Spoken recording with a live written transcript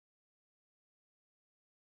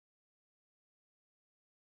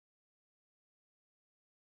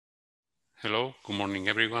Hello, good morning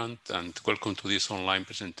everyone, and welcome to this online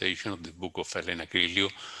presentation of the book of Elena Griglio,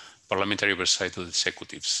 Parliamentary Oversight of the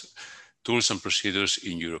Executives, Tools and Procedures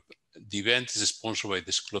in Europe. The event is sponsored by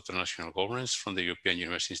the School of Transnational Governance from the European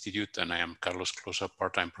University Institute, and I am Carlos Closa,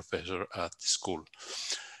 part-time professor at the school.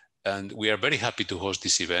 And we are very happy to host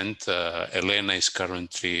this event. Elena is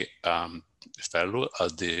currently a fellow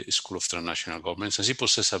at the School of Transnational Governance, and she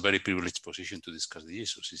possesses a very privileged position to discuss the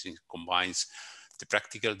issues. She combines the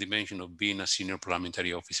practical dimension of being a senior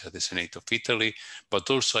parliamentary officer at the Senate of Italy, but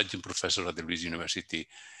also adjunct professor at the Luis University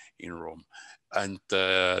in Rome. And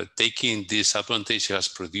taking this advantage, has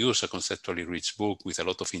produced a conceptually rich book with a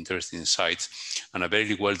lot of interesting insights and a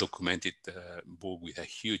very well-documented book with a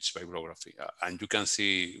huge bibliography. And you can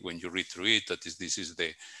see when you read through it that this is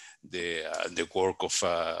the work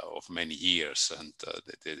of many years, and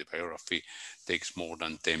the biography takes more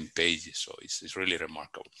than 10 pages, so it's really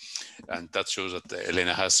remarkable. And that shows that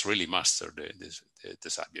Elena has really mastered the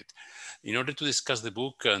subject. In order to discuss the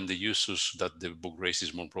book and the uses that the book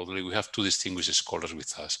raises more broadly, we have two distinguished scholars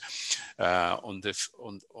with us. On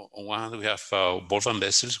one hand, we have Wolfgang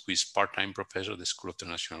Wessels, who is part-time professor at the School of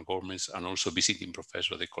International Governments and also visiting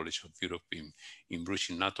professor at the College of Europe in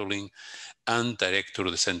Bruges in Natolin, and director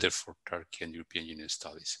of the Center for Turkey and European Union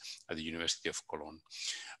Studies at the University of Cologne.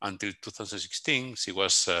 Until 2016, she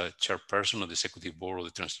was chairperson of the Executive Board of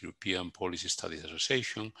the Trans-European Policy Studies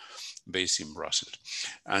Association, based in Brussels.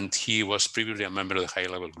 And he was previously a member of the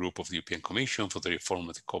high-level group of the European Commission for the reform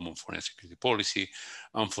of the Common Foreign and Security Policy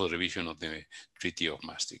and for the revision of the Treaty of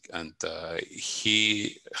Maastricht. And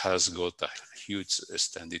he has got a huge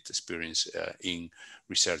extended experience in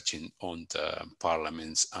researching on the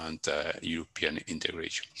parliaments and European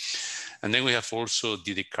integration. And then we have also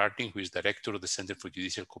Deirdre Curtin, who is director of the Center for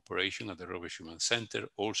Judicial Cooperation at the Robert Schuman Center,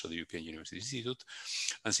 also the European University Institute.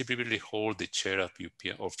 And she previously held the chair of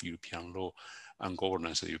European Law and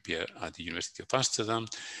Governance at the University of Amsterdam.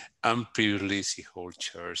 And previously, she held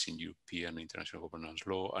chairs in European International Governance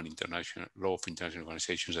Law and International Law of International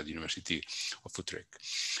Organizations at the University of Utrecht.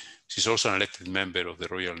 She's also an elected member of the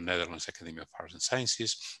Royal Netherlands Academy of Arts and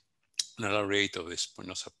Sciences, and a laureate of the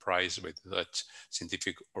Spinoza Prize by the Dutch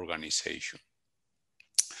Scientific Organization.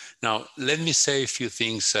 Now, let me say a few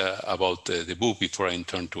things about the book before I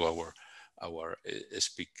turn to our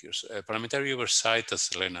speakers. Parliamentary oversight, as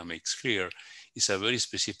Elena makes clear, is a very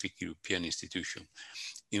specific European institution.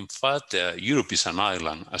 In fact, Europe is an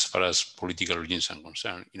island as far as political regions are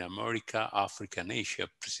concerned. In America, Africa, and Asia,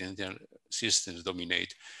 presidential systems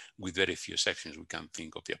dominate with very few exceptions. We can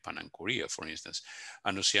think of Japan and Korea, for instance.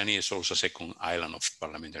 And Oceania is also a second island of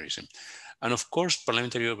parliamentarism. And of course,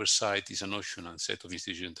 parliamentary oversight is a notion and set of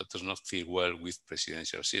institutions that does not fit well with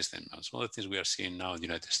presidential system. And some of the things we are seeing now in the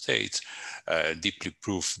United States deeply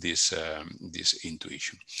prove this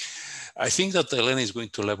intuition. I think that Elena is going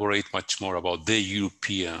to elaborate much more about the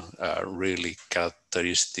European really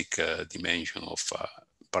characteristic dimension of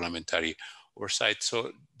parliamentary oversight.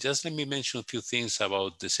 So just let me mention a few things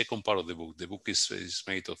about the second part of the book. The book is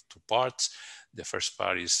made of two parts. The first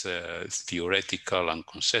part is theoretical and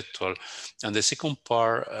conceptual, and the second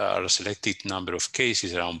part are a selected number of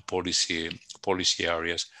cases around policy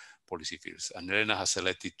areas, policy fields. And Elena has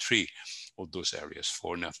selected three of those areas: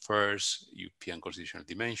 foreign affairs, European constitutional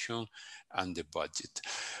dimension, and the budget.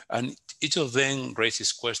 And each of them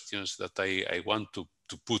raises questions that I want to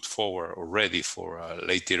put forward already for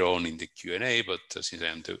later on in the Q&A, but since I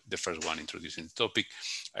am the first one introducing the topic,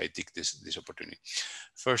 I take this opportunity.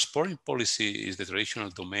 First, foreign policy is the traditional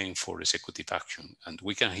domain for executive action, and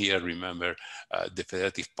we can here remember the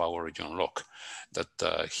federative power of John Locke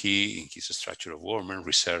that he, in his structure of government,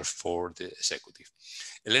 reserved for the executive.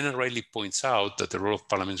 Elena rightly points out that the role of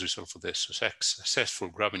parliaments reserved for the successful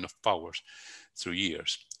grabbing of powers through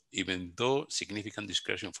years, even though significant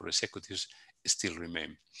discretion for executives still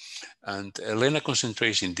remain. And Elena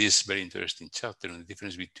concentrates in this very interesting chapter on the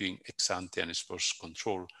difference between ex-ante and ex-post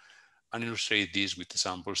control, and illustrate this with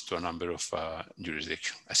examples to a number of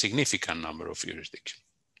jurisdictions, a significant number of jurisdictions.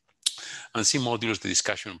 And she modules the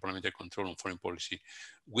discussion on parliamentary control on foreign policy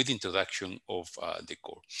with introduction of the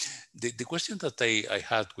core. The question that I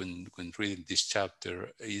had when reading this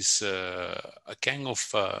chapter is a kind of,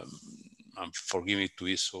 forgive me to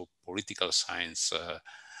use so political science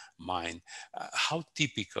mind, how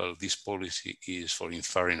typical this policy is for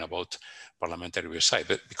inferring about parliamentary oversight,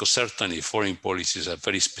 because certainly foreign policy is a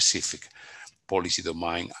very specific policy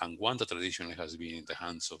domain and one that traditionally has been in the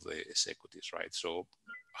hands of the executives, right? So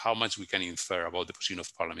how much we can infer about the position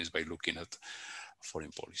of parliaments by looking at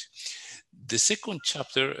foreign policy. The second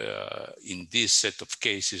chapter in this set of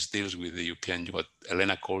cases deals with the European, what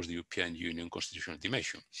Elena calls the European Union constitutional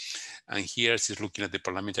dimension. And here she's looking at the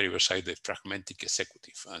parliamentary oversight, the fragmented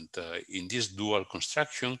executive. And in this dual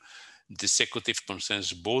construction, the executive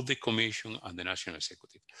concerns both the Commission and the national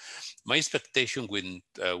executive. My expectation when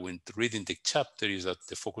reading the chapter is that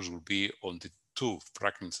the focus will be on the two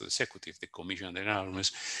fragments of the executive, the Commission and the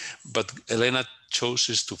governments, but Elena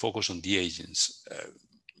chooses to focus on the agents,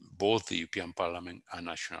 both the European Parliament and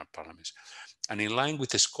national parliaments. And in line with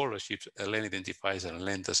the scholarship, Elena identifies a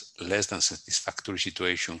less than satisfactory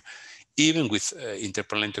situation, even with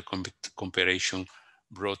interparliamentary cooperation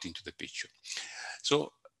brought into the picture.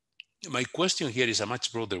 So my question here is a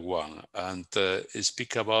much broader one, and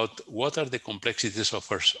speak about what are the complexities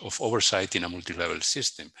of oversight in a multi-level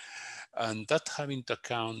system. And that having into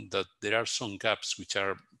account that there are some gaps which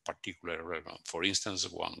are particularly relevant. For instance,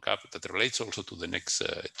 one gap that relates also to the next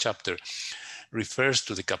chapter refers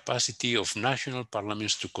to the capacity of national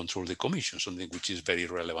parliaments to control the Commission, something which is very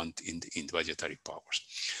relevant in budgetary powers.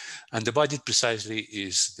 And the budget precisely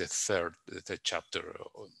is the third chapter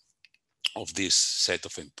of this set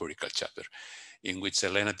of empirical chapter, in which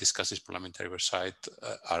Elena discusses parliamentary oversight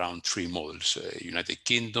around three models, United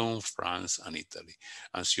Kingdom, France, and Italy.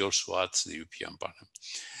 And she also adds the European Parliament.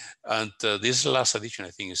 And this last addition,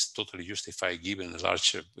 I think, is totally justified given the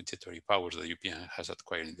large budgetary powers that the European has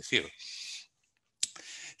acquired in the field.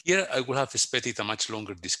 Here, I would have expected a much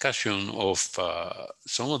longer discussion of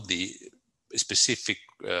some of the specific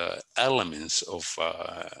elements of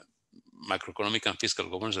macroeconomic and fiscal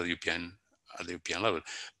governance at the European level,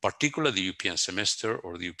 particularly the European semester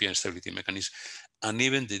or the European stability mechanism, and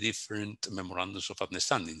even the different memorandums of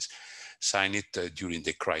understandings signed during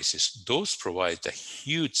the crisis. Those provide a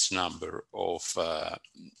huge number of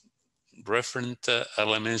referent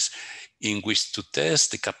elements in which to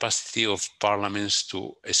test the capacity of parliaments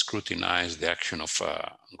to scrutinize the action of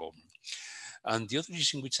government. And the other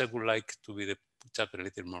issue in which I would like to be the chapter a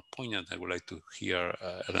little more poignant, I would like to hear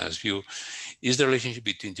Elena's view, is the relationship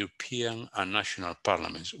between European and national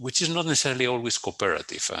parliaments, which is not necessarily always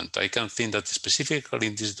cooperative. And I can think that specifically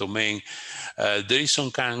in this domain, there is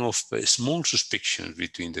some kind of small suspicion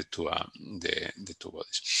between the two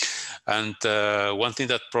bodies. And one thing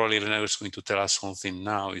that probably Elena is going to tell us something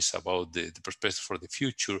now is about the perspective for the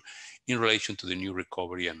future in relation to the new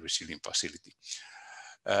recovery and resilience facility.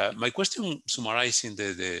 My question, summarizing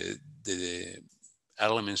the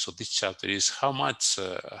elements of this chapter, is how much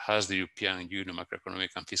has the European Union macroeconomic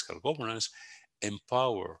and fiscal governance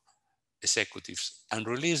empower executives and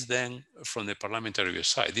release them from the parliamentary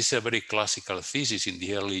oversight? This is a very classical thesis in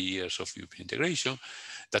the early years of European integration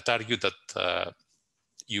that argued that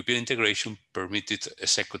European integration permitted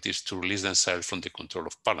executives to release themselves from the control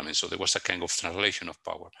of parliament. So there was a kind of translation of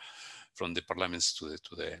power from the parliaments to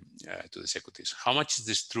the executives. How much is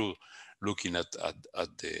this true looking at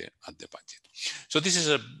the budget? So this is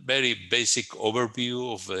a very basic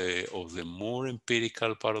overview of the more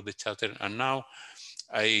empirical part of the chapter. And now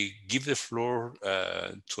I give the floor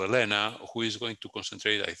to Elena, who is going to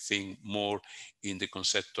concentrate, I think, more in the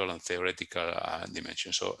conceptual and theoretical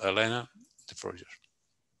dimension. So Elena, the floor is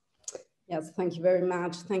yours. Yes, thank you very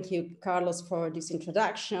much. Thank you, Carlos, for this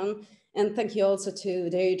introduction. And thank you also to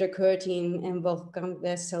Deirdre, Curtin, and Wolfgang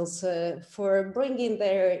Wessels for bringing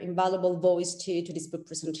their invaluable voice to this book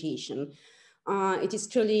presentation. It is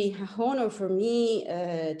truly an honor for me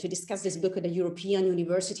to discuss this book at the European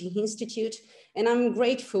University Institute. And I'm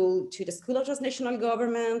grateful to the School of Transnational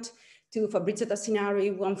Government, to Fabrizio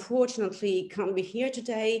Tassinari, who unfortunately can't be here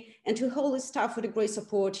today, and to all the staff for the great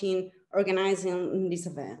support in organizing this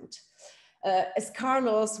event. As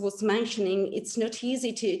Carlos was mentioning, it's not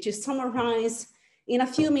easy to summarize in a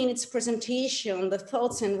few minutes presentation the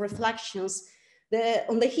thoughts and reflections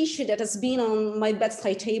on the issue that has been on my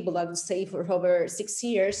bedside table, I would say, for over 6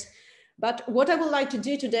 years. But what I would like to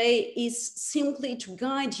do today is simply to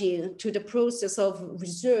guide you to the process of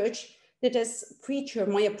research that has featured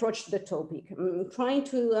my approach to the topic. I'm trying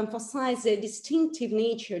to emphasize the distinctive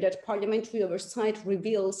nature that parliamentary oversight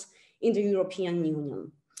reveals in the European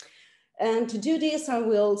Union. And to do this, I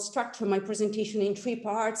will structure my presentation in 3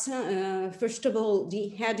 parts. First of all,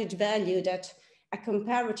 the added value that a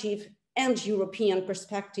comparative and European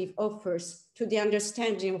perspective offers to the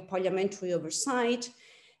understanding of parliamentary oversight.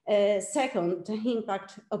 Second, the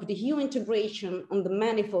impact of the EU integration on the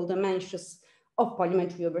manifold dimensions of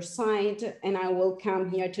parliamentary oversight. And I will come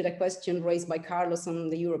here to the question raised by Carlos on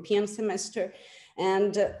the European semester.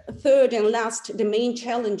 And third and last, the main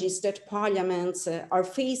challenges that parliaments are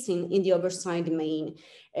facing in the oversight domain.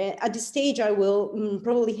 At this stage, I will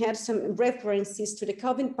probably have some references to the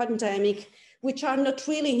COVID pandemic, which are not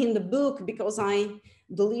really in the book because I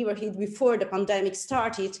delivered it before the pandemic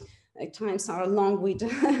started. Times are long with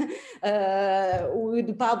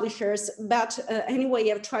publishers, but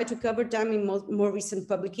anyway, I've tried to cover them in more recent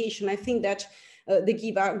publication. I think that they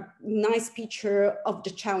give a nice picture of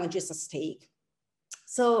the challenges at stake.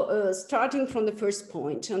 So starting from the first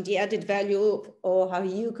point on the added value or a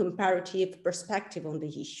EU comparative perspective on the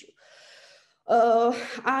issue.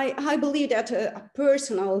 I believe that a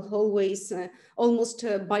personal, always almost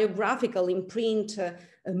biographical imprint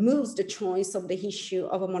moves the choice of the issue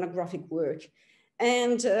of a monographic work.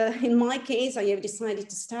 And in my case, I have decided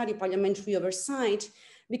to study parliamentary oversight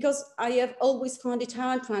because I have always found it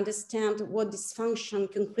hard to understand what this function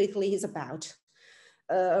concretely is about.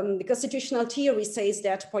 The constitutional theory says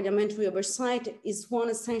that parliamentary oversight is one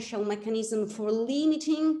essential mechanism for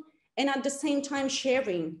limiting and at the same time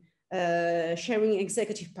sharing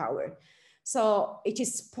executive power. So it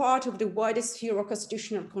is part of the wider sphere of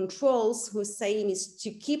constitutional controls whose aim is to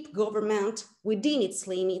keep government within its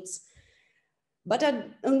limits. But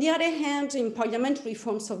on the other hand, in parliamentary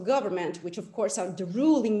forms of government, which of course are the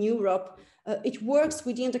rule in Europe, it works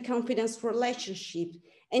within the confidence relationship,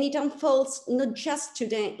 and it unfolds not just to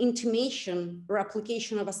the intimation or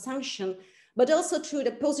application of a sanction, but also through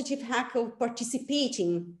the positive act of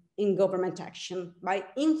participating in government action by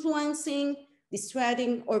influencing,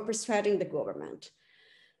 dissuading, or persuading the government.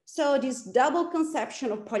 So this double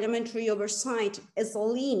conception of parliamentary oversight as a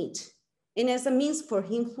limit and as a means for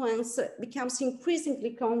influence becomes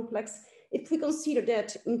increasingly complex if we consider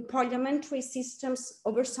that in parliamentary systems,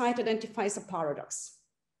 oversight identifies a paradox.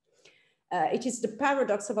 It is the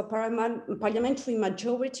paradox of a parliamentary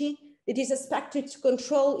majority that is expected to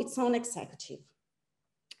control its own executive.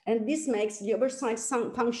 And this makes the oversight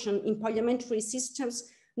function in parliamentary systems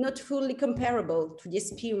not fully comparable to the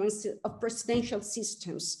experience of presidential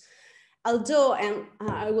systems. Although, and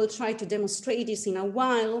I will try to demonstrate this in a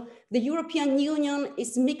while, the European Union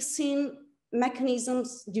is mixing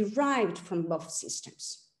mechanisms derived from both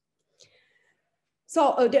systems.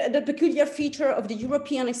 So the peculiar feature of the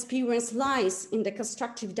European experience lies in the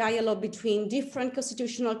constructive dialogue between different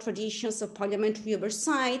constitutional traditions of parliamentary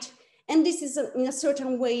oversight, and this is in a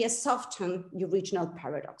certain way a softened the original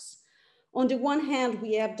paradox. On the one hand,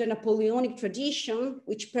 we have the Napoleonic tradition,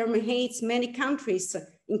 which permeates many countries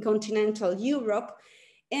in continental Europe,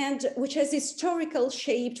 and which has historically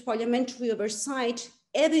shaped parliamentary oversight,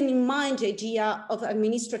 having in mind the idea of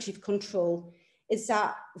administrative control as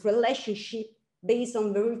a relationship based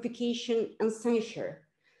on verification and censure.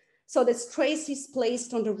 So the stress is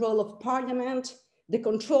placed on the role of parliament, the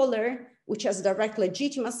controller, which has direct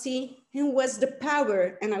legitimacy, and who has the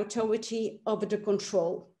power and authority of the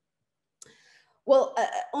control. Well,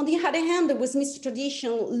 on the other hand, the Westminster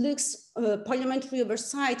tradition looks parliamentary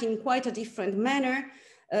oversight in quite a different manner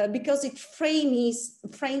because it frames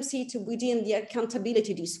it within the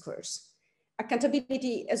accountability discourse.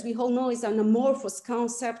 Accountability, as we all know, is an amorphous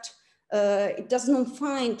concept. It does not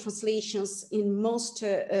find translations in most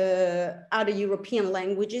other European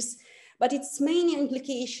languages, but its main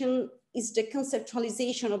implication is the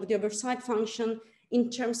conceptualization of the oversight function in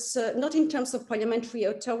terms, not in terms of parliamentary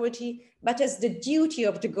authority, but as the duty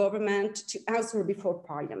of the government to answer before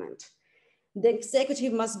parliament. The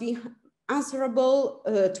executive must be answerable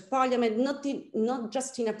to parliament, not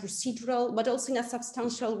just in a procedural, but also in a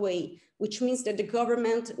substantial way, which means that the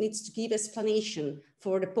government needs to give explanation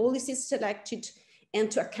for the policies selected and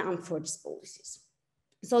to account for these policies.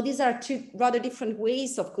 So these are two rather different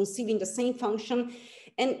ways of conceiving the same function.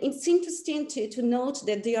 And it's interesting to note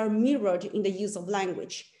that they are mirrored in the use of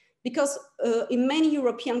language, because in many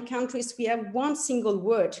European countries, we have one single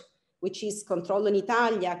word, which is control in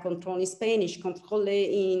Italia, control in Spanish, control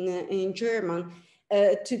in German,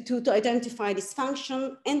 to identify this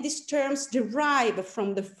function. And these terms derive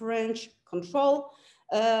from the French control,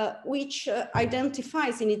 which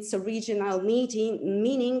identifies in its original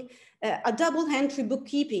meaning a double entry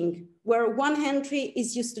bookkeeping, where one entry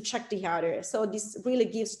is used to check the other. So this really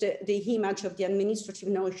gives the image of the administrative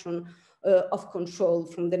notion of control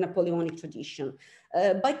from the Napoleonic tradition.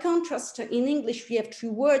 By contrast, in English, we have three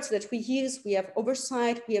words that we use. We have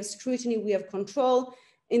oversight, we have scrutiny, we have control.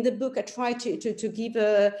 In the book, I try to give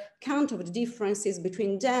a count of the differences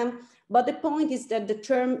between them. But the point is that the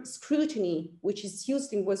term scrutiny, which is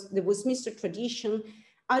used in the Westminster tradition,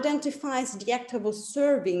 identifies the act of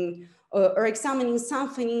observing or examining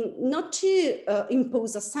something not to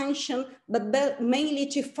impose a sanction, but mainly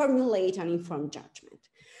to formulate an informed judgment.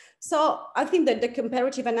 So I think that the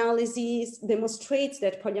comparative analysis demonstrates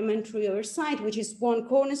that parliamentary oversight, which is one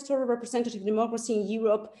cornerstone of representative democracy in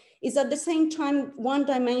Europe, is at the same time one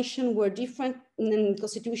dimension where different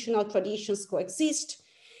constitutional traditions coexist,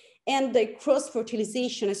 and the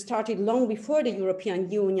cross-fertilization started long before the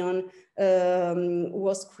European Union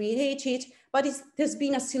was created, but it has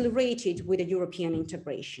been accelerated with the European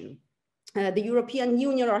integration. The European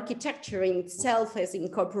Union architecture in itself has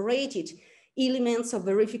incorporated elements of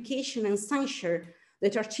verification and censure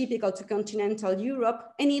that are typical to continental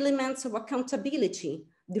Europe, and elements of accountability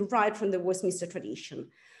derived from the Westminster tradition.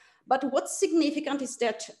 But what's significant is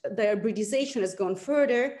that the hybridization has gone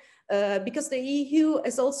further because the EU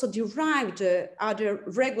has also derived other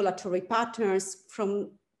regulatory patterns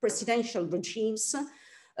from presidential regimes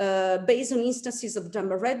based on instances of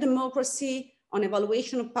direct democracy, on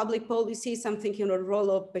evaluation of public policies. I'm thinking of the role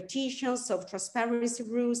of petitions, of transparency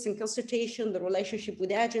rules and consultation, the relationship with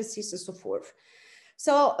agencies and so forth.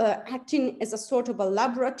 So acting as a sort of a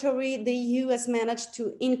laboratory, the EU has managed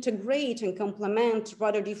to integrate and complement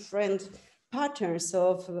rather different patterns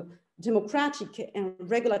of democratic and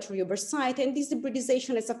regulatory oversight. And this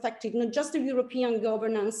hybridization has affected not just the European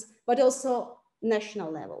governance, but also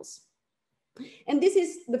national levels. And this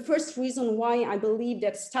is the first reason why I believe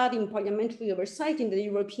that studying parliamentary oversight in the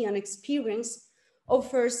European experience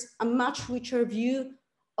offers a much richer view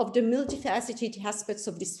of the multifaceted aspects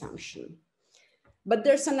of this function. But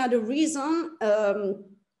there's another reason,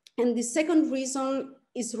 and the second reason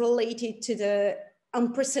is related to the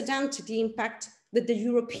unprecedented impact that the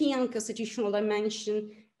European constitutional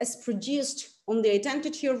dimension has produced on the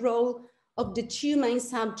identity or role of the two main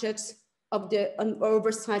subjects of the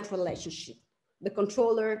oversight relationship, the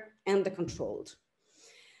controller and the controlled.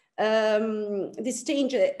 This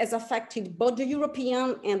change has affected both the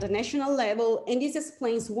European and the national level, and this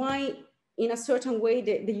explains why, in a certain way,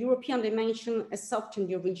 the European dimension has softened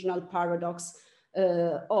the original paradox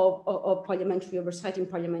of parliamentary oversight in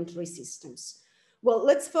parliamentary systems. Well,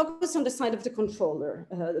 let's focus on the side of the controller,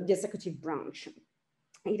 the executive branch.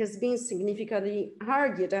 It has been significantly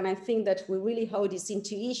argued, and I think that we really owe this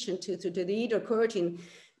intuition to Deirdre Curtin,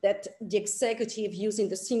 that the executive using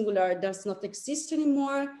the singular does not exist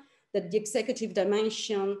anymore, that the executive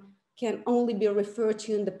dimension can only be referred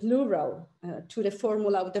to in the plural, to the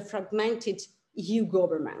formula of the fragmented EU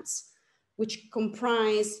governments, which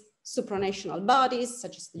comprise supranational bodies,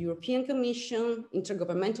 such as the European Commission,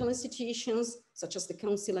 intergovernmental institutions, such as the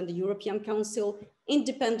Council and the European Council,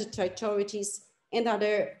 independent authorities, and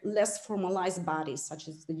other less formalized bodies, such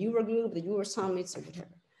as the Eurogroup, the Euro Summits, or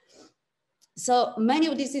whatever. So many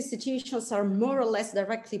of these institutions are more or less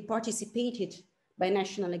directly participated by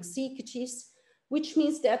national executives, which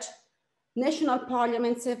means that national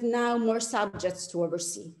parliaments have now more subjects to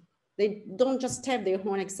oversee. They don't just have their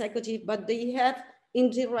own executive, but they have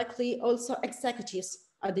indirectly also executives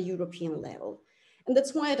at the European level. And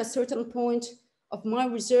that's why at a certain point of my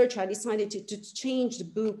research, I decided to change the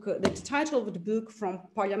book, the title of the book, from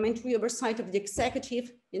Parliamentary Oversight of the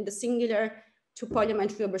Executive in the singular to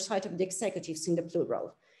Parliamentary Oversight of the Executives in the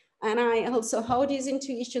plural. And I also owe this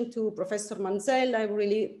intuition to Professor Manzel. I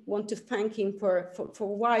really want to thank him for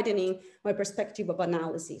widening my perspective of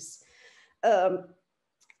analysis.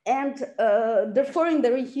 Therefore, in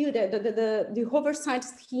the review, the oversight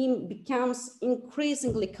scheme becomes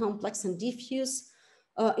increasingly complex and diffuse.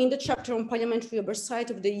 In the chapter on parliamentary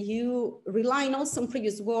oversight of the EU, relying also on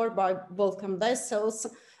previous work by Wolfgang Wessels,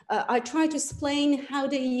 I try to explain how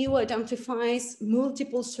the EU identifies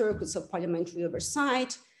multiple circuits of parliamentary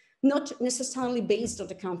oversight, not necessarily based on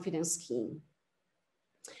the confidence scheme.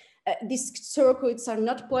 These circuits are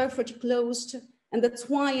not perfectly closed, and that's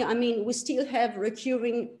why, I mean, we still have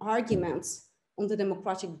recurring arguments on the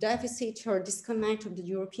democratic deficit or disconnect of the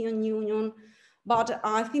European Union, but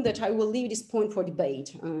I think that I will leave this point for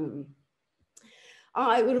debate.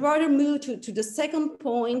 I would rather move to the second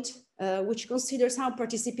point, which considers how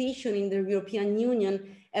participation in the European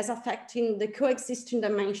Union as affecting the coexisting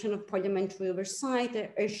dimension of parliamentary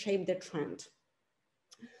oversight has shaped the trend.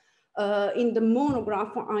 In the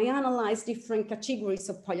monograph, I analyzed different categories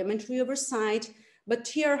of parliamentary oversight, but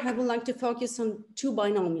here I would like to focus on two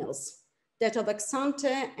binomials, that of ex ante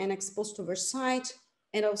and ex post oversight,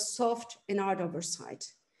 and of soft and hard oversight.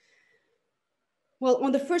 Well,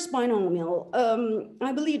 on the first binomial,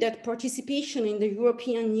 I believe that participation in the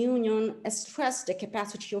European Union has stressed the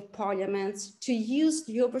capacity of parliaments to use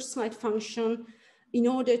the oversight function in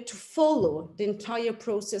order to follow the entire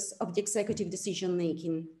process of the executive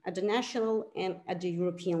decision-making at the national and at the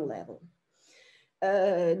European level.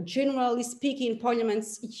 Generally speaking,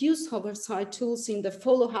 parliaments use oversight tools in the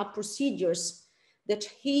follow-up procedures that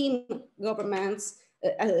aim governments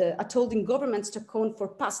at holding governments to account for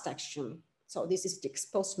past action. So this is the ex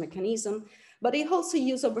post mechanism, but they also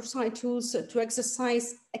use oversight tools to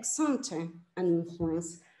exercise ex ante an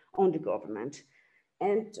influence on the government.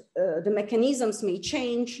 And the mechanisms may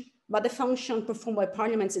change, but the function performed by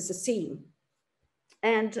parliaments is the same.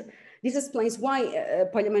 And this explains why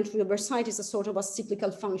parliamentary oversight is a sort of a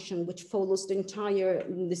cyclical function which follows the entire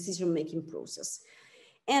decision-making process.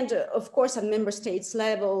 And of course, at member states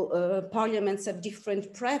level, parliaments have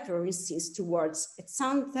different preferences towards ex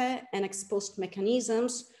ante and ex post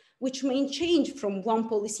mechanisms, which may change from one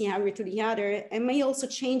policy area to the other and may also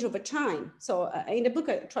change over time. So in the book,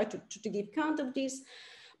 I try to give count of this.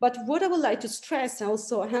 But what I would like to stress,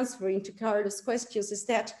 also answering to Carlos' questions, is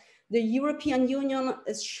that the European Union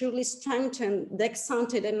has surely strengthened the ex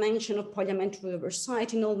ante dimension of parliamentary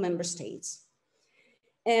oversight in all member states.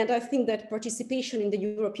 And I think that participation in the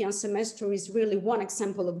European semester is really one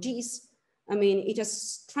example of this. I mean, it has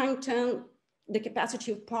strengthened the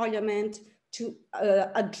capacity of parliament to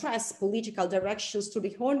address political directions to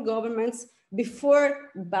the own governments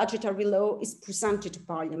before budgetary law is presented to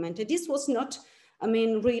parliament. And this was not, I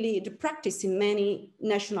mean, really the practice in many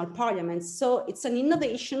national parliaments. So it's an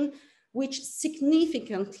innovation which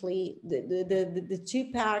significantly, the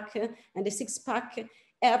two-pack and the six-pack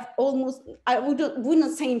have almost, I would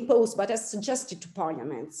not say imposed, but has suggested to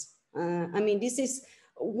parliaments. I mean, this is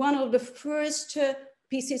one of the first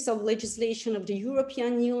pieces of legislation of the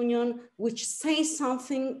European Union which says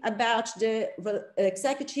something about the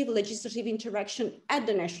executive legislative interaction at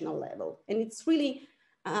the national level. And it's really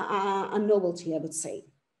a novelty, I would say.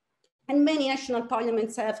 And many national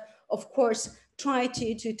parliaments have, of course, tried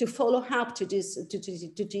to follow up to this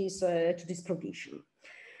provision.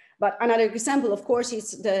 But another example, of course,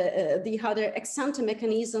 is the other ex ante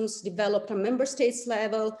mechanisms developed on member states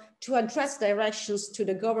level to address directions to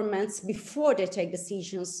the governments before they take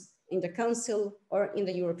decisions in the Council or in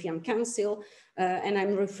the European Council. And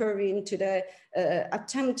I'm referring to the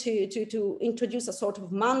attempt to introduce a sort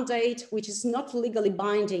of mandate, which is not legally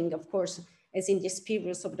binding, of course, as in the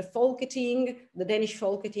experience of the Folketing, the Danish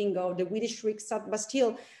Folketing or the Swedish Riksdag, but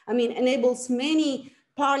still, I mean, enables many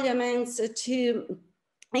parliaments to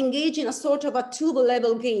engage in a sort of a two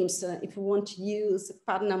level games, if you want to use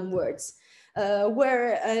Putnam words,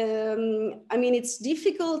 where, I mean, it's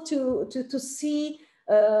difficult to see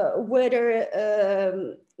whether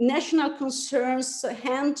national concerns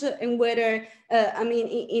hand and whether, I mean,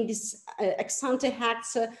 in this ex ante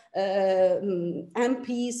acts,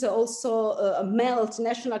 MPs also melt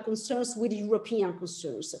national concerns with European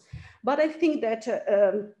concerns. But I think that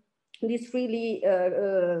this really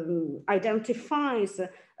identifies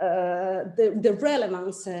the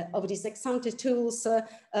relevance of these ex ante tools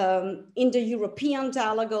in the European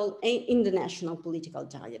dialogue and in the national political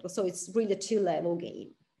dialogue. So it's really a two-level game.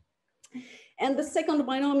 And the second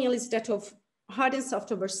binomial is that of hard and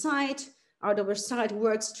soft oversight. Hard oversight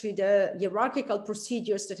works through the hierarchical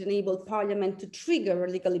procedures that enable Parliament to trigger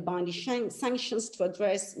legally binding sanctions to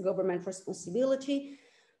address government responsibility.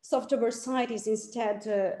 Soft oversight is instead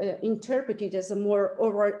interpreted as a more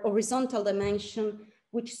horizontal dimension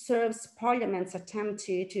which serves Parliament's attempt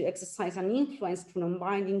to exercise an influence through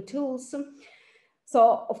non-binding tools.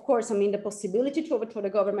 So, of course, I mean, the possibility to overthrow the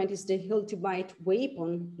government is the ultimate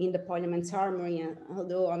weapon in the Parliament's armory,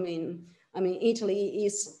 although, I mean, Italy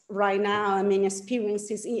is right now, I mean,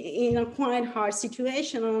 experiences in a quite hard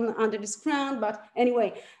situation under this ground, but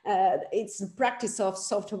anyway, it's the practice of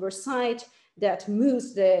soft oversight that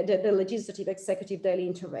moves the legislative executive daily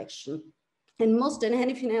interaction. And more than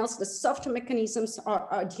anything else, the soft mechanisms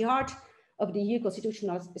are the heart of the EU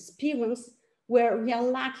constitutional experience, where we are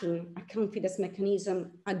lacking a confidence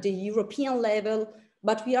mechanism at the European level,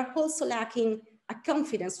 but we are also lacking a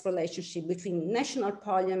confidence relationship between national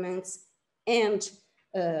parliaments and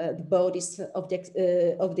the bodies of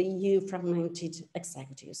the EU fragmented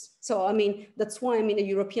executives. So, I mean, that's why, I mean, the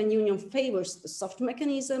European Union favors the soft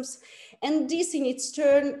mechanisms, and this in its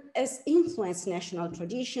turn has influenced national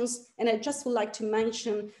traditions. And I just would like to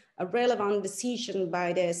mention a relevant decision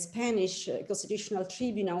by the Spanish Constitutional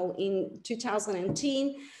Tribunal in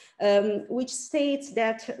 2010, which states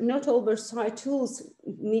that not all oversight tools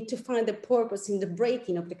need to find a purpose in the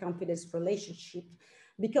breaking of the confidence relationship,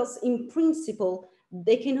 because in principle,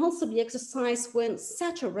 they can also be exercised when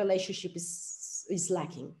such a relationship is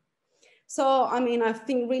lacking. So, I mean, I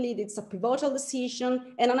think really it's a pivotal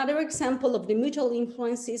decision. And another example of the mutual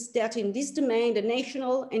influences that in this domain, the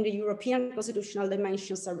national and the European constitutional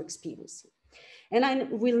dimensions are experiencing. And I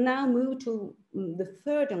will now move to the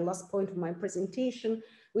third and last point of my presentation,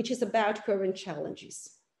 which is about current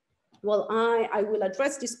challenges. Well, I will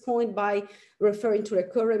address this point by referring to the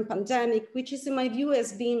current pandemic, which is in my view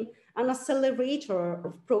has been an accelerator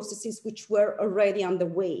of processes which were already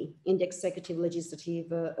underway in the executive legislative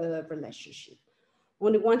relationship.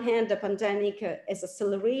 On the one hand, the pandemic has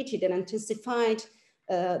accelerated and intensified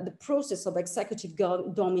the process of executive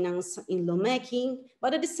dominance in lawmaking,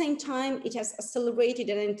 but at the same time, it has accelerated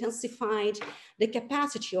and intensified the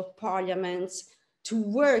capacity of parliaments to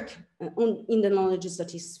work in the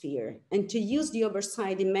non-legislative sphere and to use the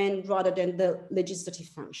oversight demand rather than the legislative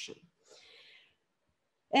function.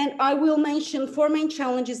 And I will mention four main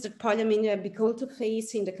challenges that Parliament have begun to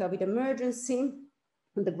face in the COVID emergency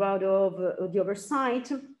on the ground of the oversight,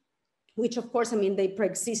 which of course, I mean, they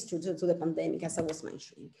pre-exist to the pandemic, as I was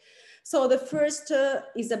mentioning. So the first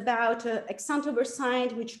is about ex-ante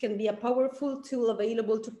oversight, which can be a powerful tool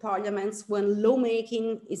available to parliaments when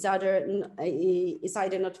lawmaking is either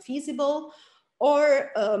not feasible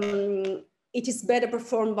or it is better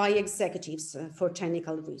performed by executives for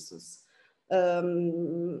technical reasons.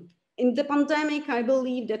 In the pandemic, I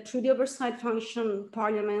believe that through the oversight function,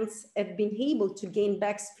 parliaments have been able to gain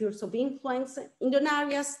back spheres of influence in the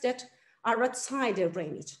areas that are outside their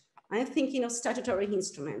remit. I'm thinking of statutory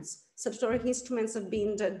instruments. Statutory instruments have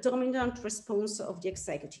been the dominant response of the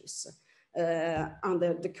executives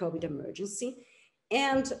under the COVID emergency.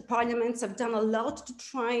 And parliaments have done a lot to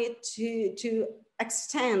try to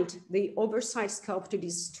extend the oversight scope to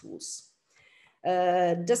these tools.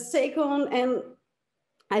 The second, and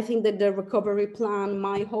I think that the recovery plan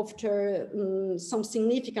might offer some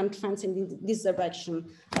significant trends in this direction.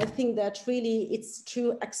 I think that really it's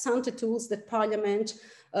through ex-ante tools that Parliament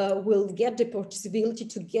will get the possibility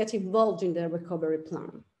to get involved in the recovery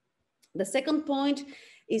plan. The second point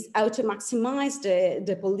is how to maximize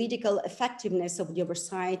the political effectiveness of the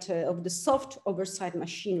oversight, of the soft oversight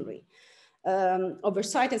machinery.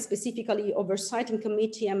 Oversight and specifically oversight in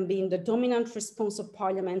committee and being the dominant response of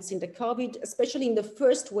parliaments in the COVID, especially in the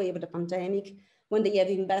first wave of the pandemic, when they have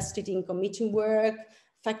invested in committee work,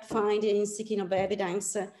 fact-finding, seeking of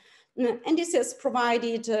evidence. And this has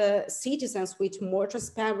provided citizens with more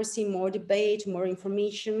transparency, more debate, more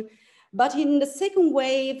information. But in the second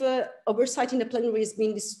wave, oversight in the plenary is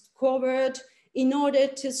being discovered in order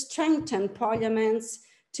to strengthen parliaments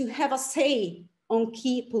to have a say on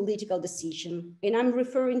key political decisions. And I'm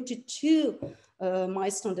referring to two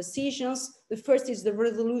milestone decisions. The first is the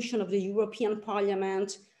resolution of the European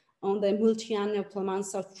Parliament on the multi-annual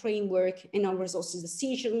financial framework and on resources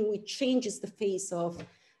decision, which changes the face of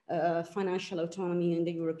financial autonomy in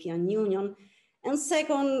the European Union. And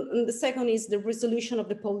the second is the resolution of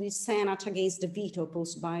the Polish Senate against the veto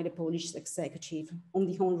posed by the Polish executive on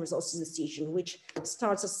the own resources decision, which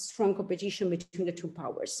starts a strong competition between the two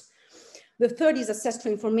powers. The third is access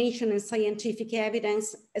to information and scientific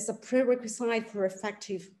evidence as a prerequisite for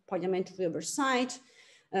effective parliamentary oversight.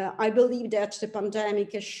 I believe that the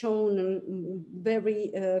pandemic has shown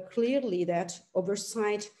very clearly that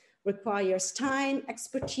oversight requires time,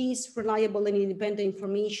 expertise, reliable and independent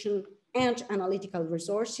information, and analytical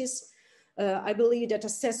resources. I believe that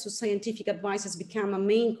access to scientific advice has become a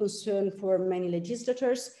main concern for many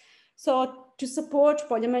legislators. So to support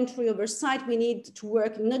parliamentary oversight, we need to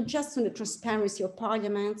work not just on the transparency of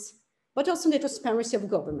parliaments, but also on the transparency of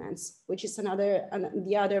governments, which is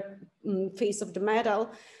the other face of the medal.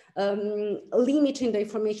 Limiting the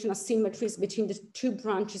information asymmetries between the two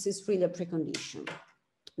branches is really a precondition.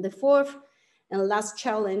 The fourth and last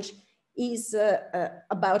challenge is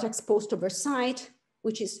about ex-post oversight,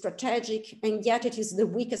 which is strategic, and yet it is the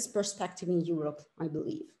weakest perspective in Europe, I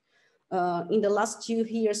believe. In the last 2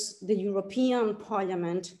 years, the European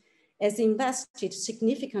Parliament has invested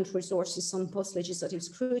significant resources on post-legislative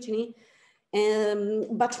scrutiny,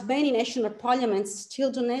 but many national parliaments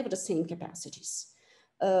still don't have the same capacities.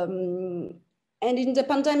 And in the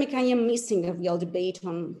pandemic, I am missing a real debate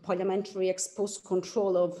on parliamentary ex-post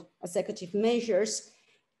control of executive measures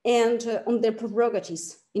and on their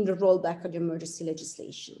prerogatives in the rollback of the emergency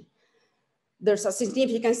legislation. There's a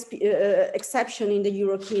significant exception in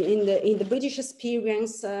the British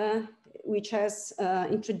experience, which has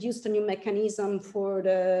introduced a new mechanism for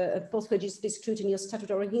the post-legislative scrutiny of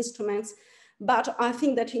statutory instruments. But I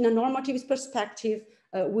think that in a normative perspective,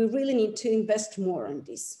 we really need to invest more on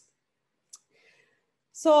this.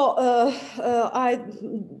 So I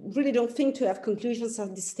really don't think to have conclusions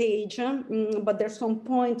at this stage, but there's one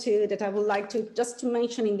point that I would like to just to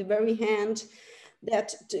mention in the very end,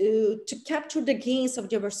 that to capture the gains of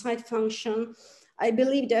the oversight function, I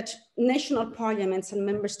believe that national parliaments and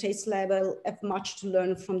member states level have much to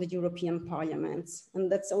learn from the European parliaments.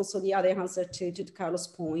 And that's also the other answer to Carlos'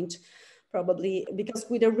 point, probably, because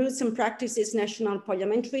with the roots and practices, national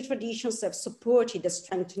parliamentary traditions have supported the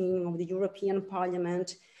strengthening of the European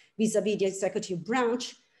Parliament vis-à-vis the executive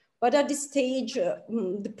branch. But at this stage,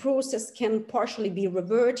 the process can partially be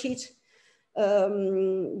reverted.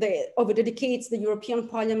 Over the decades, the European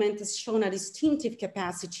Parliament has shown a distinctive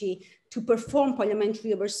capacity to perform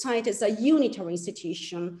parliamentary oversight as a unitary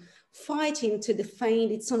institution, fighting to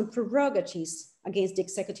defend its own prerogatives against the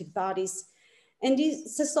executive bodies. And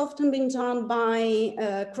this has often been done by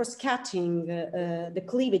cross-cutting the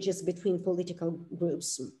cleavages between political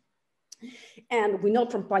groups. And we know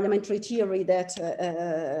from parliamentary theory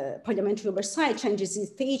that parliamentary oversight changes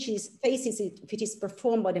its faces if it is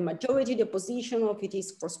performed by the majority, the opposition, or if it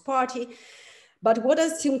is cross-party. But what I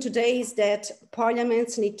assume today is that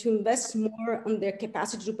parliaments need to invest more on their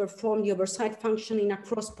capacity to perform the oversight function in a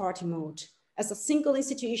cross-party mode as a single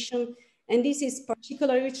institution. And this is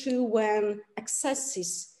particularly true when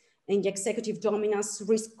excesses in the executive dominance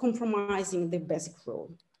risk compromising the basic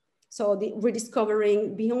role. So the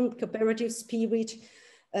rediscovering beyond cooperative spirit,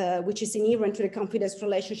 which is inherent to the confidence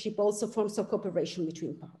relationship, also forms of cooperation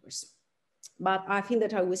between powers. But I think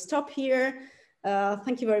that I will stop here.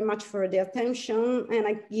 Thank you very much for the attention. And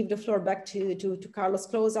I give the floor back to Carlos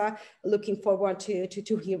Closa, looking forward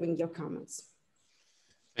to hearing your comments.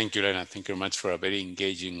 Thank you, Elena. Thank you very much for a very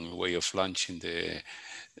engaging way of launching the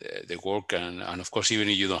work. And of course, even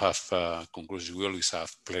if you don't have conclusions, we always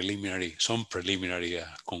have some preliminary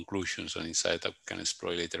conclusions and insight that we can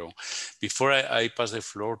explore later on. Before I pass the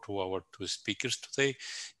floor to our two speakers today,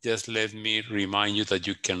 just let me remind you that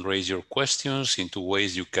you can raise your questions in two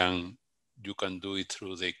ways. You can do it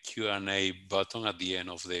through the Q&A button at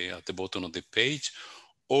the bottom of the page,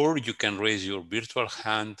 or you can raise your virtual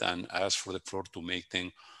hand and ask for the floor to make them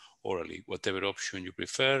orally. Whatever option you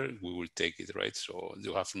prefer, we will take it, right? So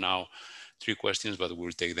you have now 3 questions, but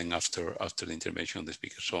we'll take them after the intervention of the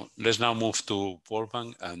speaker. So let's now move to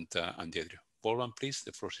Wolfgang and Deirdre. Wolfgang, please,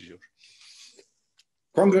 the floor is yours.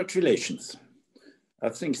 Congratulations. I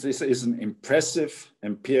think this is an impressive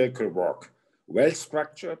empirical work,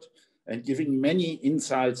 well-structured and giving many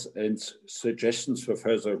insights and suggestions for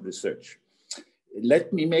further research.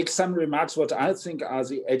 Let me make some remarks what I think are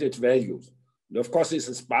the added values. And of course, this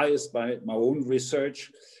is biased by my own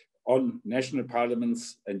research on national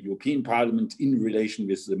parliaments and European Parliament in relation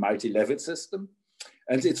with the multi-level system.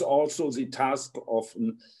 And it's also the task of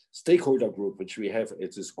a stakeholder group, which we have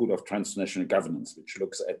at the School of Transnational Governance, which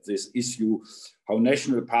looks at this issue, how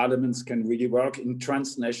national parliaments can really work in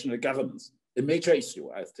transnational governance. A major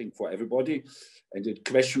issue, I think, for everybody, and a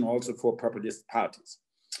question also for populist parties.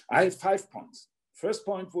 I have 5 points. First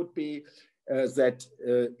point would be that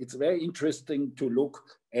it's very interesting to look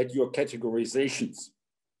at your categorizations.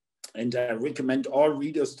 And I recommend all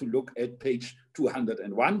readers to look at page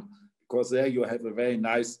 201, because there you have a very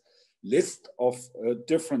nice list of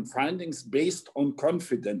different findings based on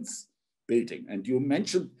confidence building. And you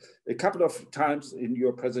mentioned a couple of times in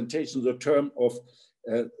your presentation the term of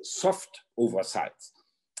soft oversights.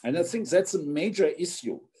 And I think that's a major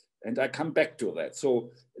issue. And I come back to that.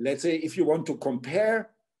 So let's say if you want to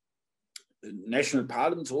compare national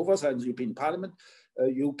parliaments oversight and the European Parliament,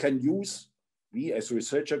 you can use, we as a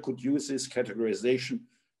researcher could use this categorization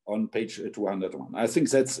on page 201. I think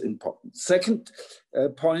that's important. Second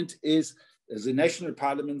point is the national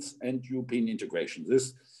parliaments and European integration.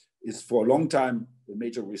 This is for a long time a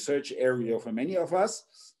major research area for many of us,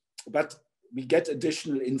 but we get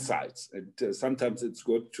additional insights. And sometimes it's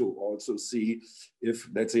good to also see if,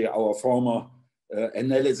 let's say, our former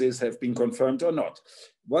analyses have been confirmed or not.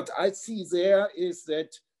 What I see there is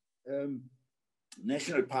that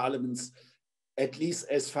national parliaments, at least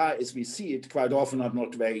as far as we see it, quite often are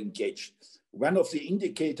not very engaged. One of the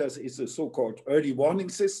indicators is the so-called early warning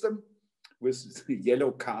system with the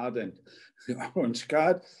yellow card and the orange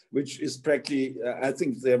card, which is practically, I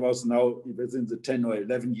think there was now within the 10 or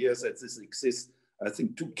 11 years that this exists, I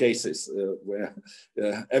think 2 cases where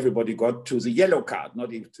everybody got to the yellow card,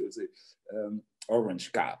 not even to the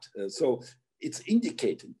orange card. So it's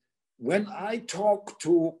indicating. When I talk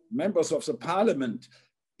to members of the parliament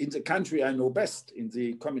in the country I know best, in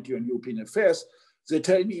the Committee on European Affairs, they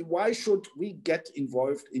tell me, why should we get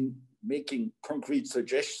involved in making concrete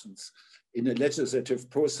suggestions in a legislative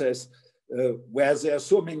process where there are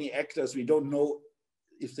so many actors, we don't know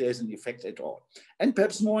if there's an effect at all. And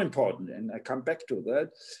perhaps more important, and I come back to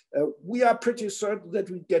that, we are pretty certain that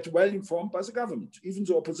we get well informed by the government. Even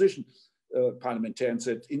the opposition parliamentarians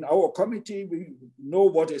said, in our committee, we know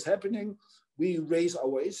what is happening, we raise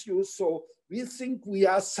our issues, so we think we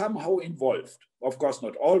are somehow involved. Of course,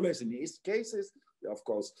 not always in these cases, of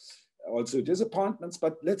course, also disappointments,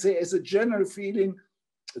 but let's say as a general feeling,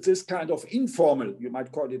 this kind of informal, you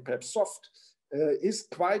might call it perhaps soft, is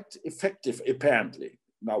quite effective, apparently.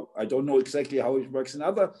 Now, I don't know exactly how it works in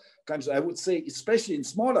other countries. I would say, especially in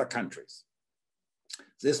smaller countries,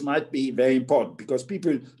 this might be very important because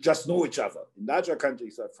people just know each other. In larger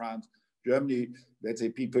countries like France, Germany, let's say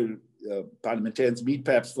people, parliamentarians meet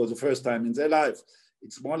perhaps for the first time in their life. In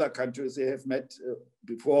smaller countries, they have met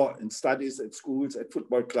before in studies, at schools, at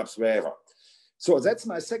football clubs, wherever. So that's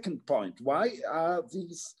my second point. Why are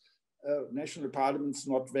these national parliaments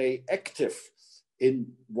not very active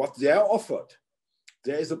in what they are offered?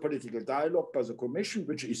 There is a political dialogue by the Commission,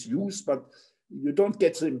 which is used, but you don't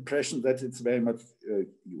get the impression that it's very much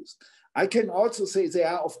used. I can also say there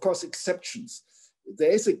are, of course, exceptions.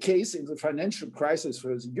 There is a case in the financial crisis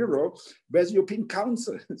for the euro where the European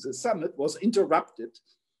Council, the summit, was interrupted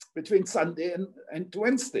between Sunday and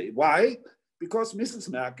Wednesday. Why? Because Mrs.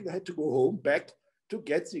 Merkel had to go home back to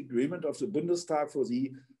get the agreement of the Bundestag for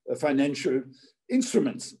the financial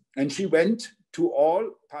instruments. And she went to all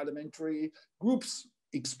parliamentary groups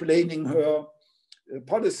explaining her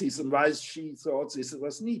policies and why she thought this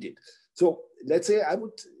was needed. So let's say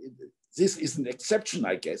this is an exception,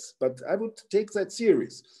 I guess, but I would take that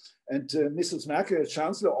serious. And Mrs. Merkel, as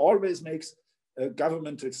Chancellor, always makes a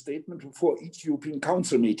governmental statement for each European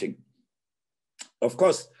Council meeting. Of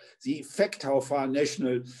course, the effect how far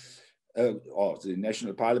national or the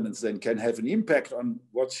national parliaments then can have an impact on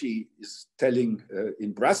what she is telling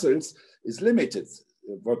in Brussels is limited,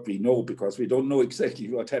 what we know, because we don't know exactly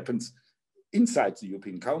what happens inside the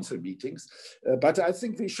European Council meetings. But I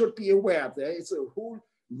think we should be aware there is a whole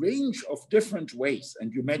range of different ways,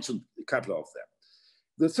 and you mentioned a couple of them.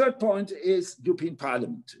 The third point is European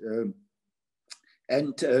Parliament.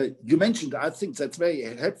 You mentioned, I think that's very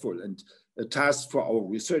helpful and a task for our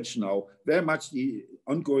research now, very much the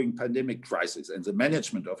ongoing pandemic crisis and the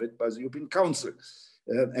management of it by the European Council.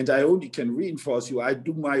 And I only can reinforce you, I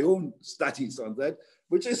do my own studies on that,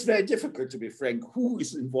 which is very difficult, to be frank. Who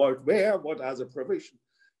is involved where? What are the provisions?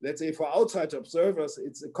 Let's say for outside observers,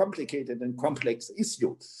 it's a complicated and complex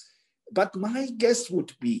issue. But my guess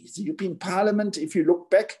would be the European Parliament, if you look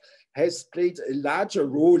back, has played a larger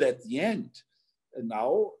role at the end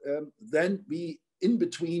now than we in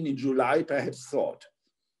between in July perhaps thought.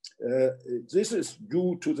 This is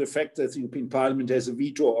due to the fact that the European Parliament has a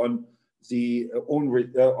veto on the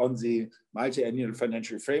multi-annual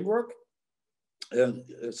financial framework,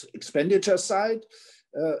 expenditure side,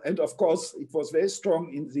 and of course it was very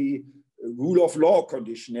strong in the rule of law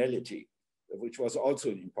conditionality, which was also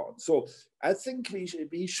important. So I think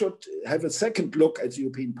we should have a second look at the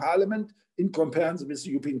European Parliament in comparison with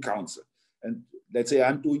the European Council. And let's say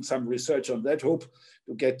I'm doing some research on that, hope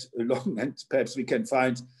to get along, and perhaps we can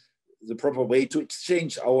find the proper way to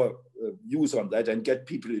exchange our views on that and get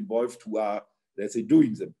people involved who are, let's say,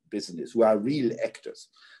 doing the business, who are real actors.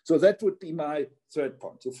 So that would be my third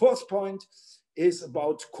point. The fourth point is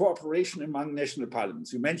about cooperation among national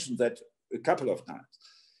parliaments. You mentioned that a couple of times.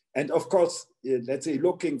 And of course, let's say,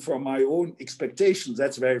 looking from my own expectations,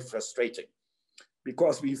 that's very frustrating,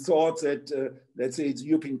 because we thought that, let's say, the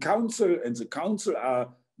European Council and the Council are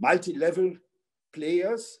multi-level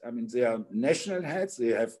players. I mean, they are national heads, they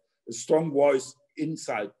have a strong voice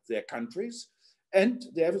inside their countries, and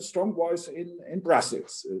they have a strong voice in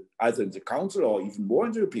Brussels, either in the Council or even more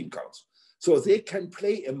in the European Council. So they can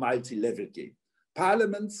play a multi-level game.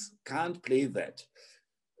 Parliaments can't play that.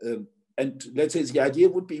 And let's say the idea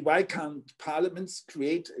would be, why can't parliaments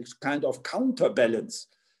create a kind of counterbalance,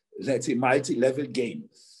 let's say, multi-level game?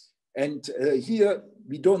 And here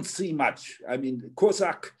we don't see much. I mean,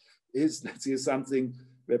 COSAC is, let's say, something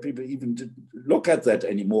where people even look at that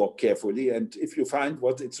anymore carefully. And if you find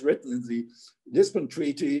what it's written in the Lisbon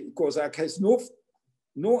Treaty, COSAC has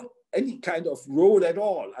no any kind of role at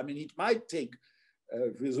all. I mean, it might take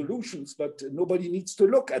resolutions, but nobody needs to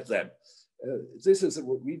look at them. This is a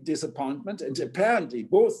real disappointment. And apparently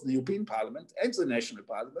both the European Parliament and the National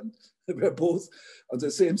Parliament were both on the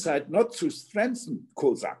same side, not to strengthen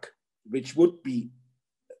COSAC, which would be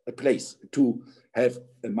a place to have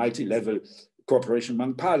a multi-level cooperation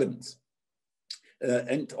among parliaments.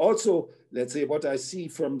 And also, let's say, what I see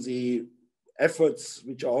from the efforts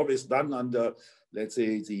which are always done under, let's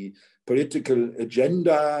say, the political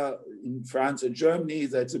agenda in France and Germany,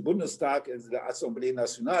 that the Bundestag and the Assemblée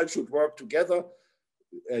Nationale should work together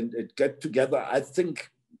and get together. I think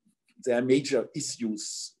there are major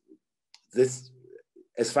issues. This,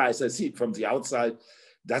 as far as I see it from the outside,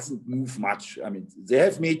 doesn't move much. I mean, they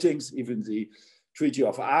have meetings, even the Treaty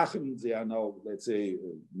of Aachen, they are now, let's say,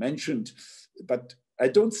 mentioned, but I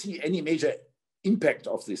don't see any major impact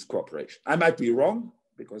of this cooperation. I might be wrong,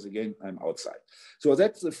 because again, I'm outside. So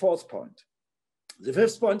that's the fourth point. The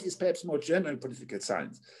fifth point is perhaps more general political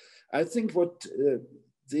science. I think what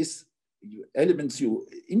these elements you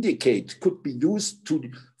indicate could be used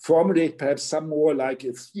to formulate perhaps some more like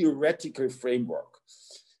a theoretical framework.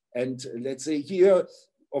 And let's say here,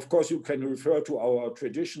 of course, you can refer to our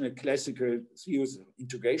traditional classical theories of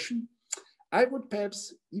integration. I would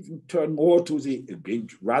perhaps even turn more to the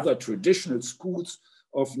rather traditional schools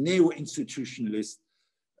of neo-institutionalist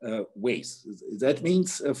ways. That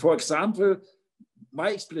means, for example,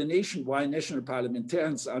 my explanation why national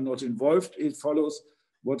parliamentarians are not involved, it follows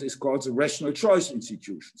what is called the rational choice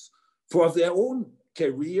institutions. For their own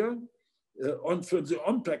career,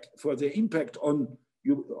 for their impact on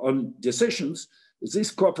decisions,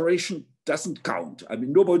 this cooperation doesn't count. I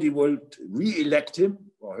mean, nobody will re-elect him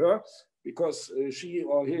or her because she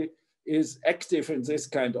or he is active in this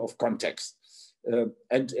kind of context.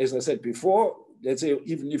 And as I said before, let's say,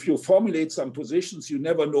 even if you formulate some positions, you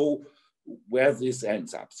never know where this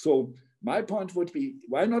ends up. So my point would be,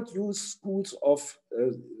 why not use schools of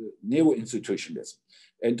neo-institutionalism?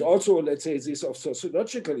 And also, let's say, this of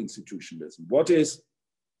sociological institutionalism.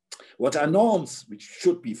 What are norms which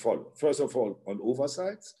should be followed? First of all, on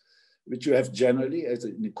oversights, which you have generally as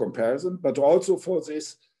a comparison, but also for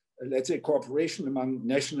this, let's say, cooperation among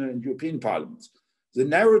national and European parliaments. The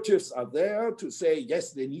narratives are there to say,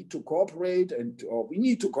 yes, they need to cooperate, or we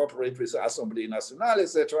need to cooperate with the Assemblée Nationale,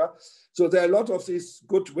 etc. So there are a lot of these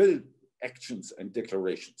goodwill actions and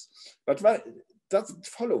declarations, but it doesn't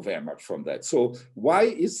follow very much from that. So why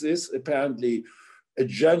is this apparently a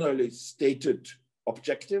generally stated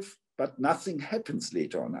objective, but nothing happens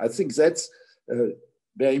later on? I think that's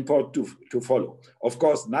very important to follow. Of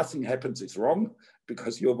course, nothing happens is wrong,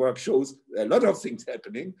 because your work shows a lot of things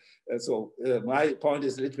happening. So my point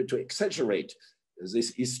is a little bit to exaggerate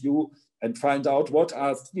this issue and find out what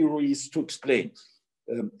are theories to explain.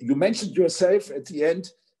 You mentioned yourself at the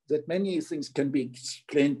end that many things can be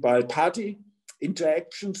explained by party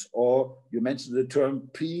interactions, or you mentioned the term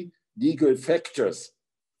P-legal factors.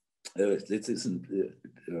 This is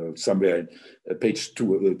somewhere page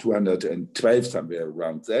 212, somewhere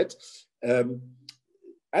around that.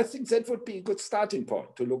 I think that would be a good starting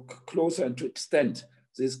point to look closer and to extend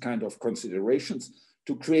this kind of considerations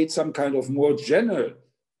to create some kind of more general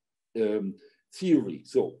theory.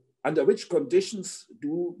 So under which conditions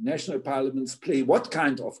do national parliaments play what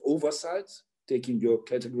kind of oversights, taking your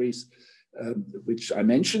categories which I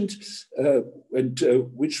mentioned, and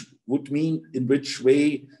which would mean in which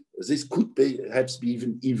way this could be perhaps be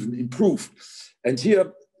even improved. And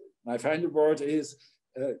here, my final word is,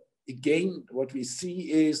 again, what we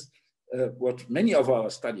see is what many of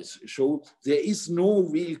our studies show, there is no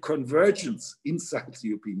real convergence inside the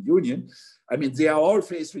European Union. I mean, they are all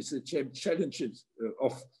faced with the challenges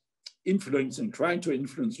of influencing, trying to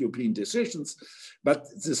influence European decisions, but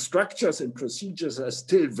the structures and procedures are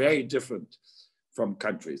still very different from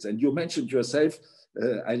countries. And you mentioned yourself,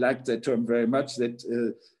 I like that term very much, that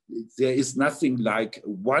there is nothing like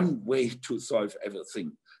one way to solve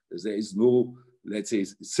everything. There is no, let's say,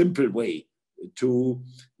 simple way to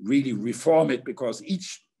really reform it, because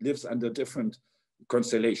each lives under different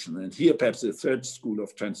constellation. And here perhaps the third school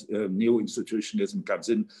of neo-institutionalism comes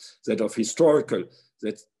in, that of historical,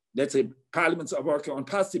 that let's say parliaments are working on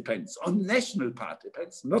participants, on national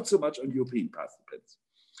participants, not so much on European participants.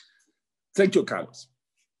 Thank you, Carlos.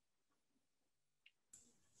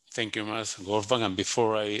 Thank you, Mas Wolfgang. And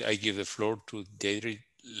before I give the floor to Deirdre,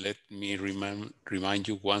 let me remind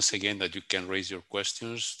you once again that you can raise your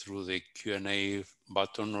questions through the Q&A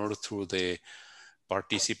button or through the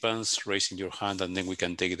participants raising your hand, and then we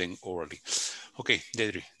can take them orally. Okay,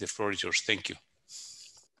 Deirdre, the floor is yours. Thank you.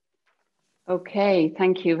 Okay,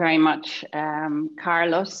 thank you very much,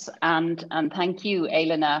 Carlos, and thank you,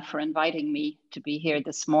 Elena, for inviting me to be here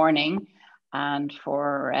this morning and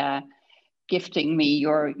for gifting me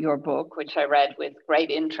your book, which I read with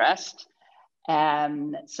great interest.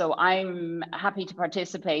 So I'm happy to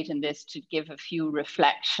participate in this to give a few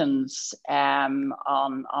reflections on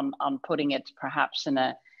putting it perhaps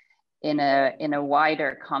in a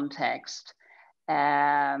wider context.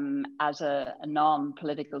 as a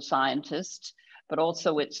non-political scientist, but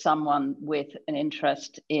also with someone with an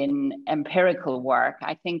interest in empirical work.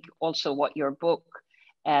 I think also what your book,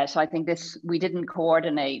 so I think we didn't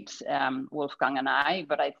coordinate, Wolfgang and I,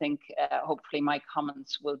 but I think hopefully my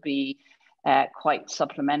comments will be quite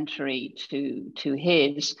supplementary to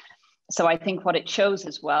his. So I think what it shows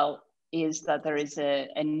as well is that there is a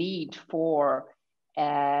need for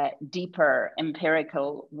deeper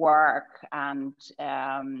empirical work, and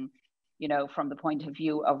you know, from the point of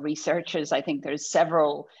view of researchers, I think there's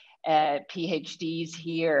several PhDs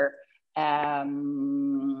here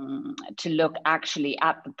to look actually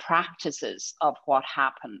at the practices of what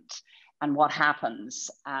happened and what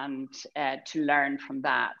happens, and to learn from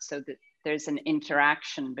that, so that there's an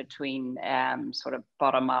interaction between sort of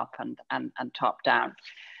bottom up and top down.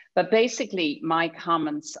 But basically, my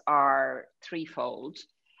comments are threefold.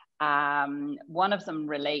 One of them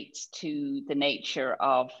relates to the nature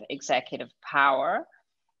of executive power.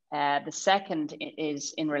 The second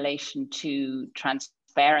is in relation to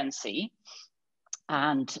transparency,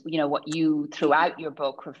 and you know, what you throughout your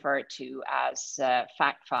book refer to as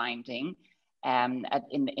fact-finding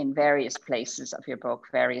in various places of your book,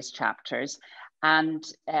 various chapters. And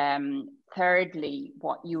thirdly,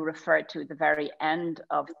 what you refer to at the very end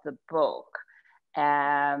of the book,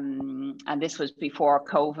 and this was before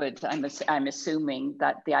COVID, I'm assuming,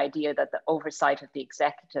 that the idea that the oversight of the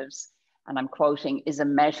executives, and I'm quoting, is a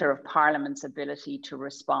measure of Parliament's ability to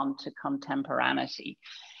respond to contemporaneity.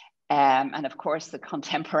 And of course, the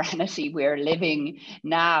contemporaneity we're living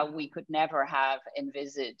now, we could never have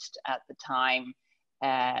envisaged at the time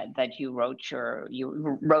that you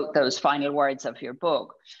wrote those final words of your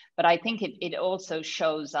book. But I think it also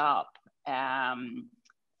shows up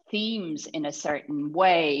themes in a certain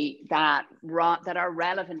way that are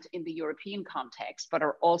relevant in the European context, but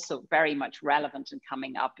are also very much relevant and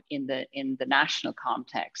coming up in the national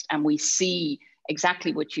context. And we see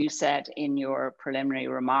exactly what you said in your preliminary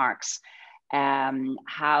remarks,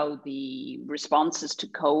 how the responses to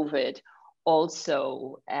COVID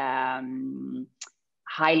also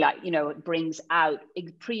highlight, you know, it brings out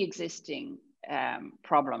pre-existing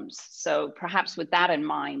problems. So perhaps with that in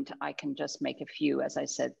mind, I can just make a few, as I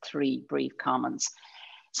said, three brief comments.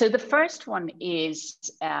 So the first one is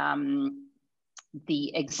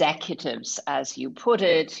the executives, as you put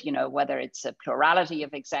it, you know, whether it's a plurality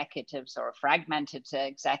of executives or fragmented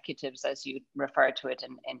executives, as you refer to it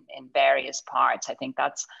in various parts. I think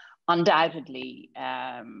that's undoubtedly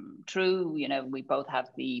true. You know, we both have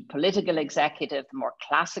the political executive, the more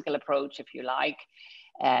classical approach, if you like,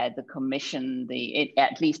 the Commission,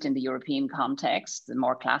 at least in the European context, the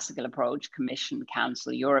more classical approach, Commission,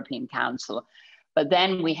 Council, European Council. But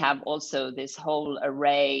then we have also this whole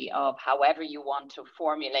array of, however you want to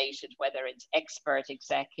formulate it, whether it's expert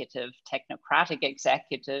executive, technocratic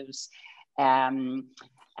executives,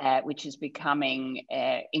 which is becoming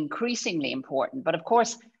increasingly important, but of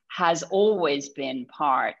course has always been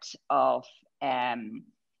part of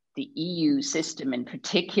the EU system in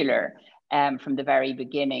particular from the very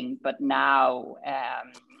beginning. But now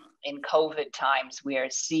in COVID times, we are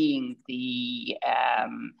seeing the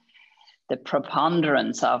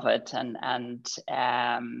preponderance of it and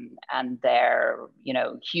their, you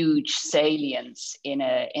know, huge salience in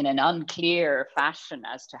an unclear fashion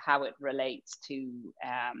as to how it relates to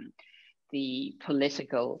the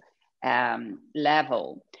political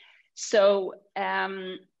level. So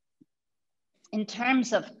in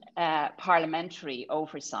terms of parliamentary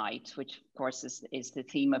oversight, which of course is the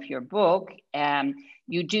theme of your book,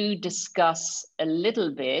 you do discuss a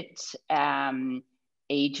little bit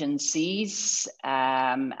agencies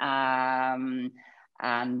and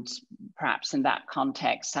perhaps in that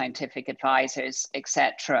context, scientific advisors,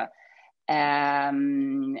 etc.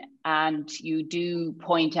 And you do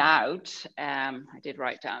point out, I did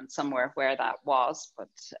write down somewhere where that was, but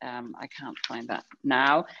I can't find that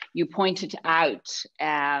now. You pointed out,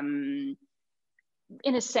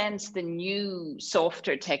 in a sense, the new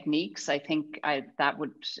softer techniques. I think that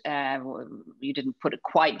would, you didn't put it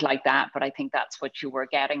quite like that, but I think that's what you were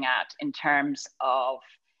getting at in terms of,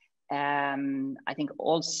 I think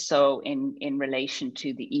also in relation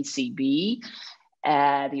to the ECB,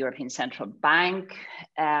 the European Central Bank,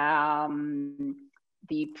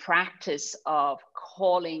 the practice of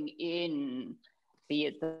calling in, be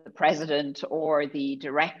it the president or the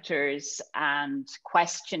directors, and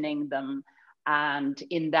questioning them, and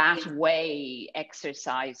in that way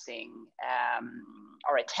exercising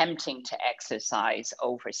or attempting to exercise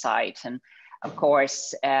oversight. And of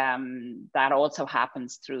course, that also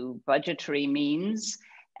happens through budgetary means.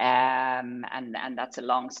 and that's a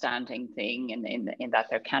long-standing thing in that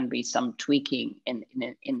there can be some tweaking in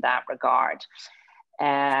that regard.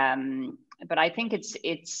 But I think it's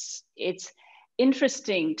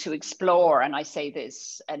interesting to explore, and I say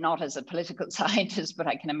this not as a political scientist, but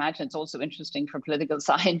I can imagine it's also interesting for political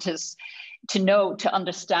scientists to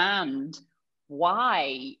understand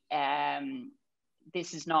why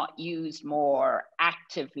this is not used more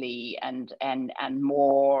actively and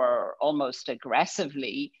more almost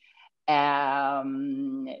aggressively,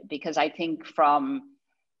 because I think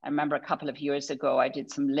I remember a couple of years ago, I did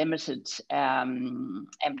some limited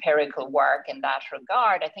empirical work in that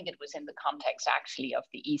regard. I think it was in the context actually of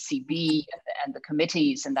the ECB and the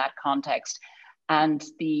committees in that context. And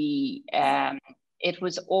it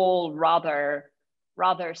was all rather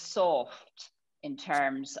soft in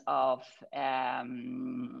terms of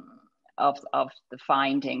the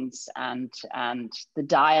findings and the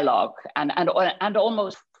dialogue and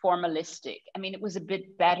almost formalistic. I mean, it was a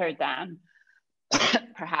bit better than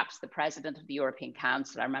perhaps the president of the European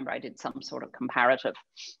Council. I remember I did some sort of comparative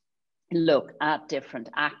look at different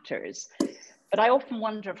actors. But I often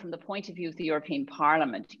wonder, from the point of view of the European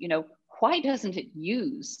Parliament, you know, why doesn't it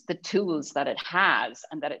use the tools that it has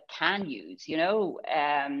and that it can use, you know?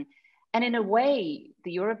 And in a way,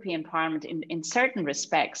 the European Parliament, in certain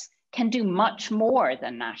respects, can do much more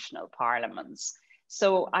than national parliaments.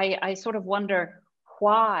 So I sort of wonder,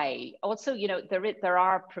 why? Also, you know, there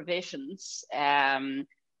are provisions,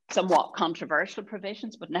 somewhat controversial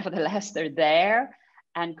provisions, but nevertheless they're there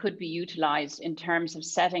and could be utilized in terms of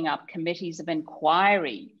setting up committees of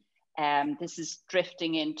inquiry. This is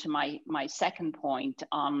drifting into my second point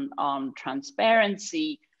on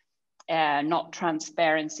transparency, not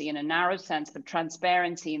transparency in a narrow sense, but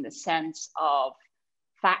transparency in the sense of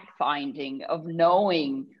fact-finding, of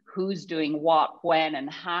knowing who's doing what, when, and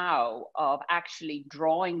how, of actually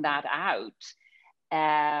drawing that out.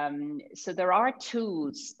 So there are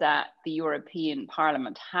tools that the European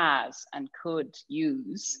Parliament has and could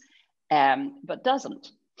use, but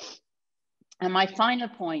doesn't. And my final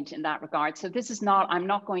point in that regard, so this is not, I'm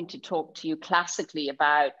not going to talk to you classically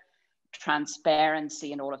about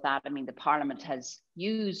transparency and all of that. I mean, the Parliament has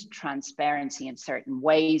used transparency in certain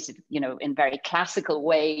ways, you know, in very classical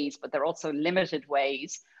ways, but there are also limited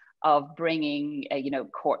ways of bringing, you know,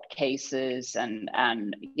 court cases and,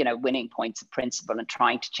 you know, winning points of principle and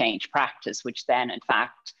trying to change practice, which then, in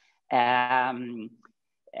fact,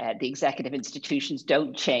 the executive institutions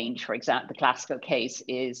don't change. For example, the classical case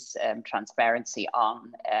is transparency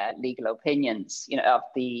on legal opinions, you know, of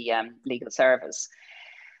the legal service.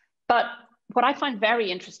 But what I find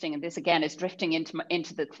very interesting, and this again is drifting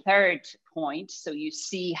into the third point, so you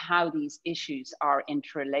see how these issues are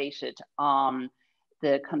interrelated on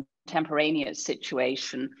the contemporaneous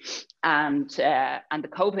situation and the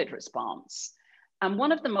COVID response. And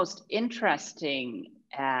one of the most interesting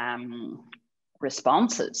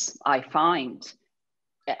responses I find,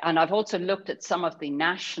 and I've also looked at some of the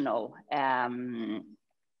national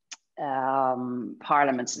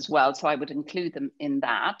parliaments as well, so I would include them in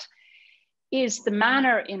that, is the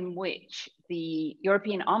manner in which the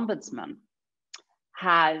European Ombudsman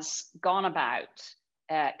has gone about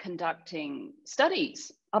conducting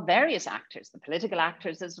studies of various actors, the political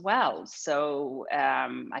actors as well. So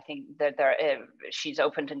I think that she's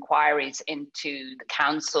opened inquiries into the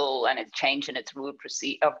council and its change in its rule of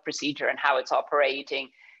procedure and how it's operating,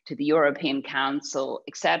 to the European Council,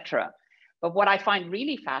 etc. But what I find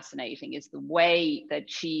really fascinating is the way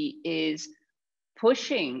that she is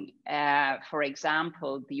pushing, for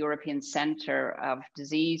example, the European Centre of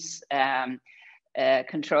Disease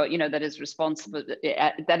Control, you know, that is responsible,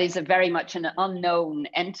 that is a very much an unknown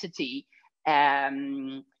entity,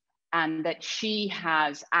 and that she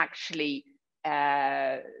has actually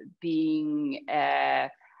had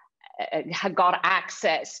got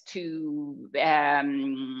access to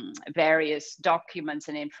various documents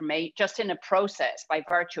and information just in a process by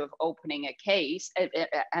virtue of opening a case,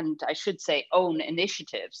 and I should say own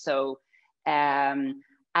initiative. So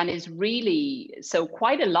and is really, so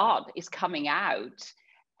quite a lot is coming out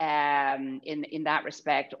in that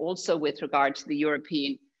respect, also with regard to the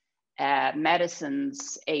European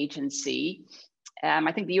Medicines Agency.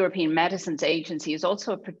 I think the European Medicines Agency is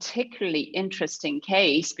also a particularly interesting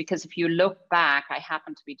case, because if you look back, I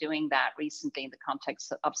happen to be doing that recently in the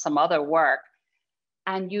context of some other work,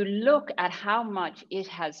 and you look at how much it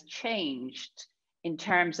has changed in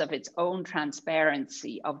terms of its own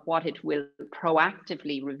transparency of what it will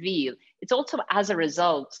proactively reveal. It's also as a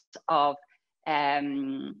result of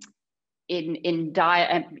being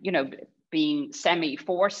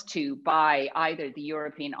semi-forced to by either the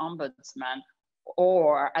European Ombudsman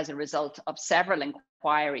or as a result of several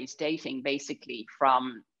inquiries dating basically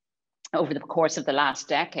from over the course of the last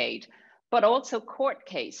decade, but also court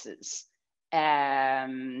cases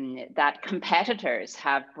that competitors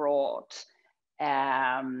have brought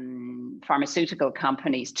pharmaceutical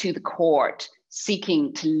companies to the court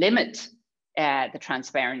seeking to limit the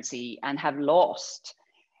transparency and have lost.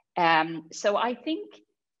 So I think,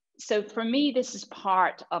 so for me, this is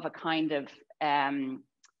part of a kind of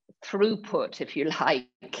throughput, if you like,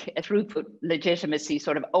 a throughput legitimacy,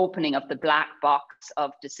 sort of opening of the black box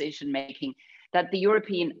of decision making that the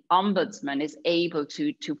European Ombudsman is able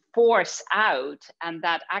to force out, and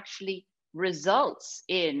that actually results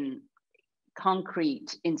in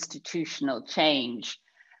concrete institutional change.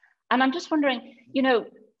 And I'm just wondering, you know,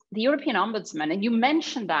 the European Ombudsman, and you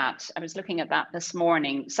mentioned that, I was looking at that this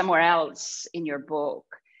morning somewhere else in your book,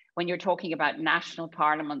 when you're talking about national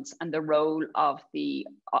parliaments and the role of the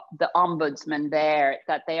Ombudsman there,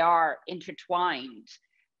 that they are intertwined.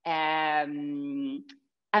 And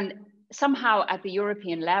somehow at the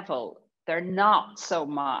European level, they're not so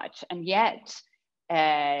much. And yet,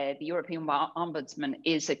 the European Ombudsman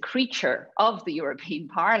is a creature of the European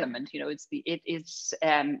Parliament. You know,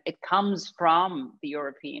 it comes from the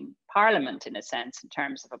European Parliament in a sense, in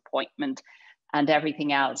terms of appointment and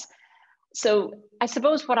everything else. So I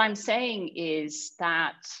suppose what I'm saying is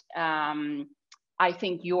that I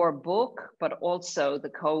think your book, but also the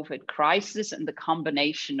COVID crisis and the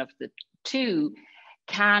combination of the two,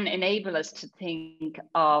 can enable us to think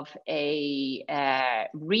of a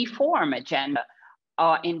reform agenda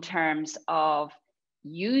in terms of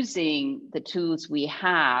using the tools we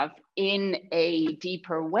have in a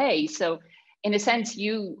deeper way. So in a sense,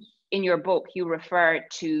 in your book, you refer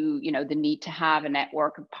to, you know, the need to have a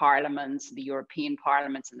network of parliaments, the European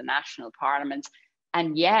parliaments and the national parliaments.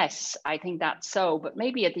 And yes, I think that's so, but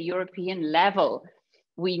maybe at the European level,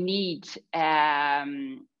 we need,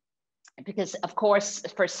 because of course,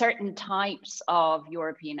 for certain types of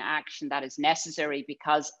European action that is necessary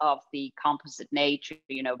because of the composite nature,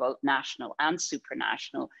 you know, both national and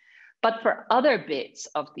supranational. But for other bits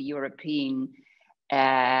of the European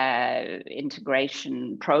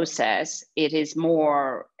integration process, it is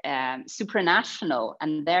more supranational,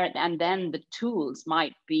 and then the tools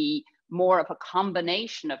might be more of a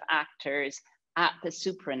combination of actors at the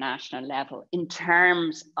supranational level in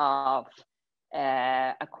terms of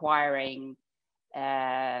acquiring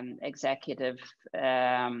executive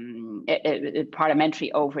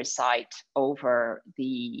parliamentary oversight over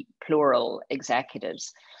the plural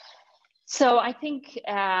executives. So I think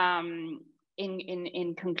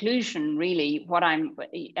in conclusion, really, what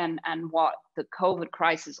what the COVID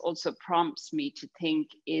crisis also prompts me to think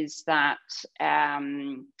is that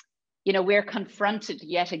you know, we're confronted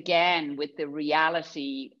yet again with the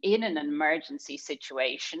reality in an emergency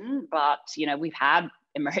situation, but you know, we've had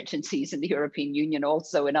emergencies in the European Union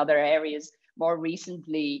also in other areas more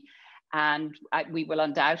recently, and we will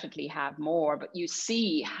undoubtedly have more. But you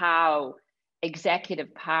see how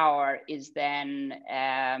executive power is then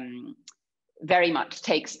very much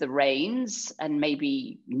takes the reins, and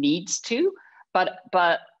maybe needs to, but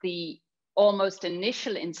the almost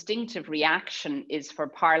initial instinctive reaction is for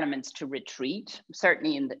parliaments to retreat.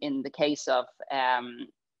 Certainly in the case of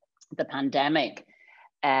the pandemic,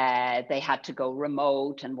 they had to go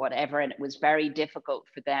remote and whatever, and it was very difficult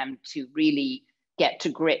for them to really get to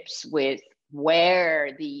grips with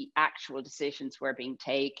where the actual decisions were being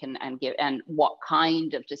taken and what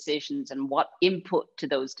kind of decisions and what input to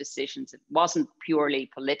those decisions. It wasn't purely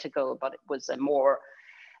political, but it was a more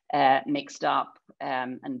mixed up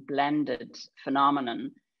and blended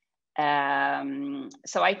phenomenon.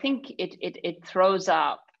 So I think it throws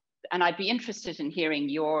up, and I'd be interested in hearing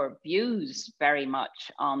your views very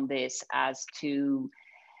much on this as to,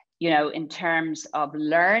 you know, in terms of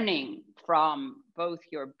learning from both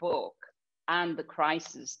your book and the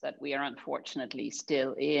crisis that we are unfortunately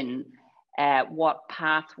still in, what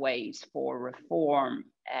pathways for reform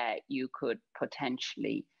you could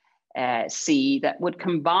potentially see that would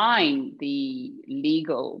combine the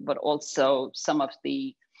legal, but also some of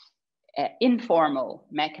the informal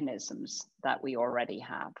mechanisms that we already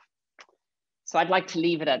have. So I'd like to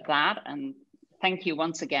leave it at that. And thank you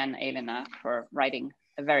once again, Elena, for writing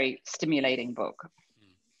a very stimulating book.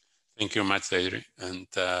 Thank you very much, Deirdre. And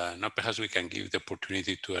now perhaps we can give the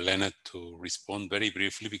opportunity to Elena to respond very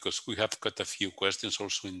briefly, because we have got a few questions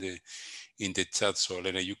also in the chat. So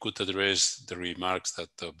Elena, you could address the remarks that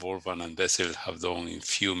Wolfgang and Wessels have done in a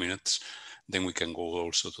few minutes. Then we can go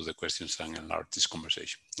also to the questions and enlarge this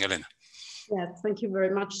conversation. Elena. Yes, thank you very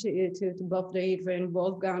much to both Deirdre and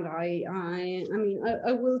Wolfgang. I mean,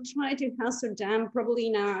 I will try to answer them probably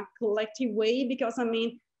in a collective way, because I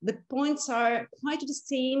mean, the points are quite the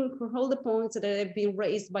same for all the points that have been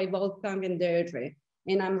raised by Wolfgang and Deirdre.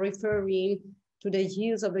 And I'm referring to the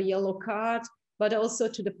use of the yellow card, but also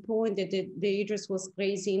to the point that Deirdre was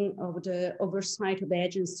raising of the oversight of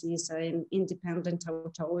agencies and independent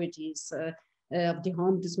authorities, of the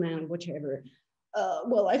ombudsman, whatever.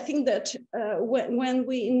 Well, I think that when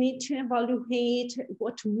we need to evaluate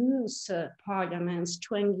what moves parliaments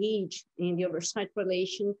to engage in the oversight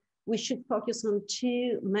relation, we should focus on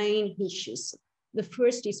two main issues. The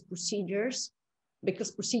first is procedures,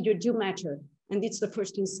 because procedure do matter, and it's the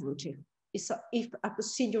first incentive. If a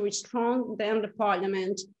procedure is strong, then the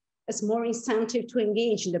parliament has more incentive to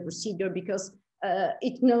engage in the procedure, because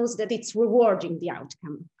it knows that it's rewarding the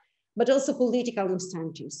outcome, but also political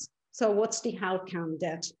incentives. So what's the outcome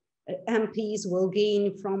that MPs will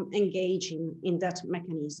gain from engaging in that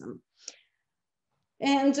mechanism?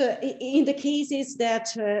 And in the cases that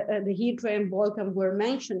Deirdre and Wolfgang were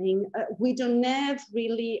mentioning, we don't have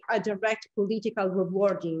really a direct political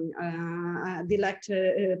rewarding,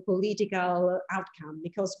 political outcome,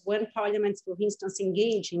 because when parliaments, for instance,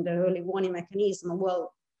 engage in the early warning mechanism,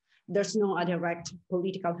 well, there's no direct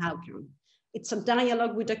political outcome. It's a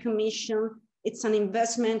dialogue with the Commission. It's an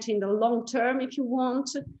investment in the long term, if you want,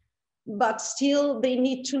 but still they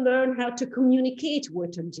need to learn how to communicate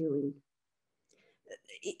what they're doing.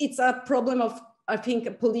 It's a problem of, I think,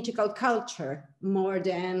 a political culture more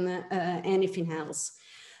than anything else.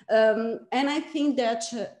 And I think that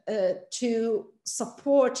to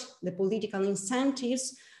support the political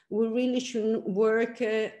incentives, we really should work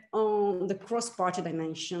on the cross-party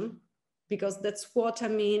dimension, because that's what I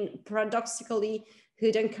mean, paradoxically,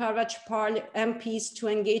 could encourage MPs to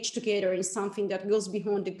engage together in something that goes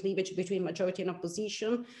beyond the cleavage between majority and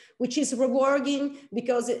opposition, which is rewarding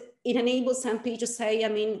because it enables MPs to say, I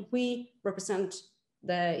mean, we represent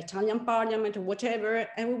the Italian parliament or whatever,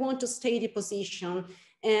 and we want to state a position.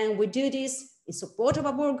 And we do this in support of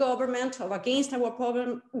our government or against our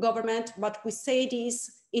government, but we say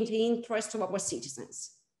this in the interest of our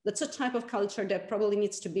citizens. That's a type of culture that probably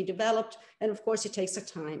needs to be developed. And of course, it takes a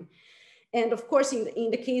time. And of course, in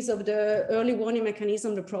the case of the early warning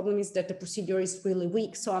mechanism, the problem is that the procedure is really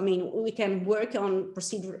weak. So, I mean, we can work on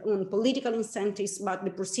political incentives, but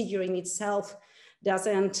the procedure in itself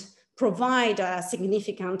doesn't provide a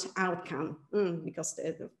significant outcome because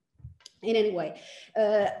in any way,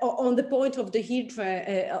 on the point of the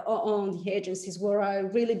Deirdre on the agencies, where I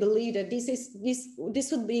really believe that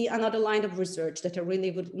this would be another line of research that I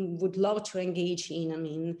really would love to engage in. I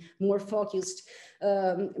mean, more focused,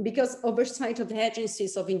 because oversight of the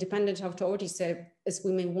agencies of independent authorities, as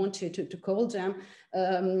we may want to call them,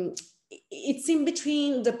 it's in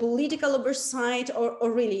between the political oversight,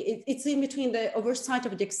 or really, it's in between the oversight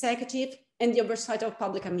of the executive and the oversight of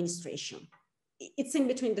public administration. It's in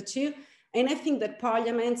between the two. And I think that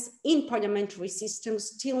parliaments in parliamentary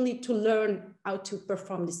systems still need to learn how to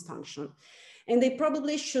perform this function. And they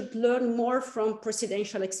probably should learn more from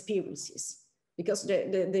presidential experiences, because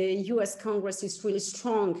the US Congress is really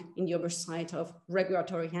strong in the oversight of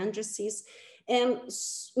regulatory agencies. And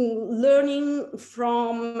learning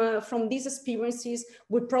from these experiences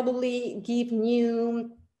would probably give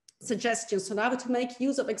new suggestions on how to make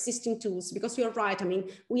use of existing tools, because you're right. I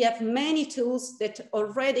mean, we have many tools that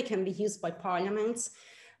already can be used by parliaments,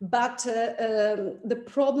 but the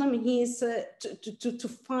problem is to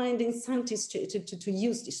find incentives to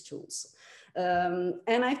use these tools.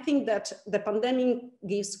 And I think that the pandemic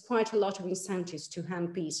gives quite a lot of incentives to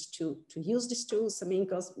MPs to use these tools. I mean,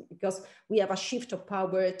 because we have a shift of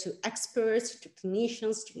power to experts, to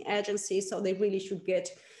clinicians, to agencies, so they really should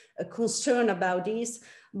get concerned about this.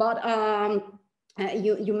 But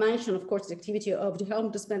you mentioned, of course, the activity of the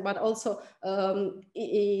ombudsman, but also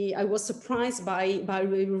I was surprised by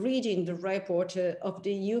reading the report of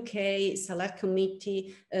the UK Select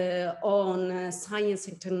Committee on Science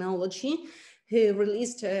and Technology, who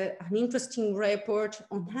released an interesting report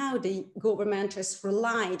on how the government has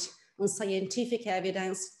relied on scientific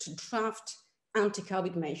evidence to draft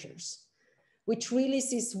anti-COVID measures, which really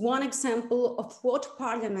is one example of what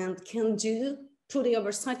Parliament can do through the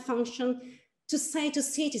oversight function to say to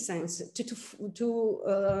citizens, to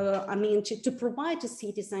provide to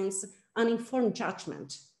citizens an informed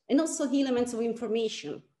judgment and also elements of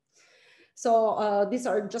information. So these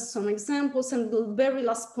are just some examples. And the very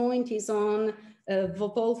last point is on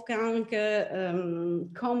Wolfgang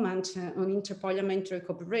comment on interparliamentary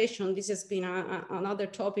cooperation. This has been another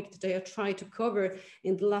topic that I have tried to cover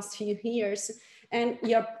in the last few years. And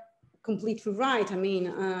you're completely right. I mean,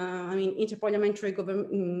 interparliamentary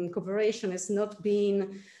cooperation has not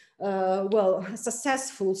been well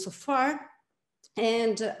successful so far.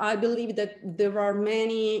 And I believe that there are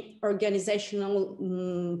many organizational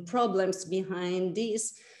problems behind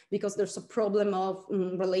this, because there's a problem of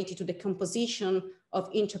related to the composition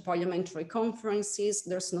of interparliamentary conferences.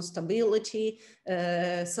 There's no stability,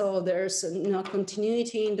 so there's no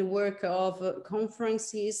continuity in the work of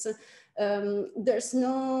conferences. There's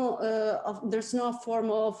no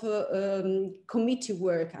form of committee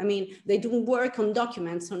work. I mean, they don't work on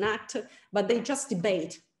documents, on act, but they just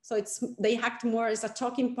debate. So they act more as a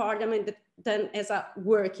talking parliament than as a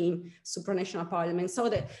working supranational parliament.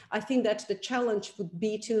 So I think that the challenge would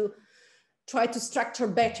be to try to structure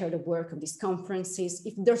better the work of these conferences,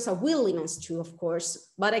 if there's a willingness to, of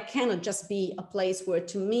course, but it cannot just be a place where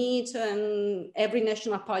to meet and every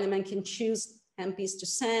national parliament can choose MPs to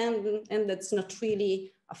send, and that's not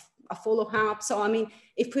really a follow-up. So, I mean,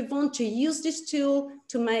 if we want to use this tool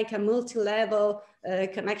to make a multi-level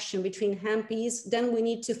connection between MPs, then we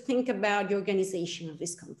need to think about the organization of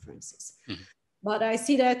these conferences. Mm-hmm. But I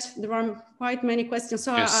see that there are quite many questions,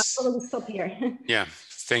 so yes. I'll probably stop here. Yeah,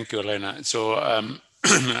 thank you, Elena. So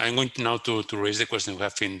I'm going now to raise the question we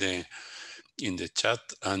have in the chat,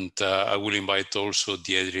 and I will invite also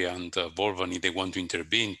Deirdre and Wolfgang if they want to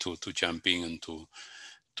intervene to jump in and to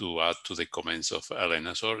add to the comments of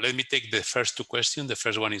Elena. So let me take the first two questions. The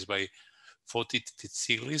first one is by Fotis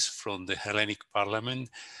Tsiglis from the Hellenic Parliament,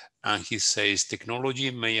 and he says, technology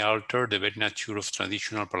may alter the very nature of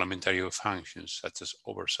traditional parliamentary functions, such as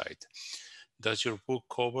oversight. Does your book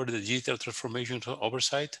cover the digital transformation of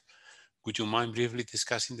oversight? Would you mind briefly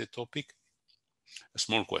discussing the topic? A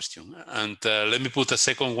small question. And let me put a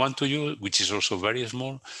second one to you, which is also very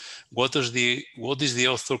small. What is the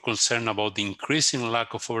author concerned about the increasing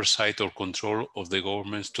lack of oversight or control of the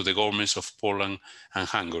governments to the governments of Poland and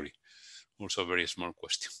Hungary? Also a very small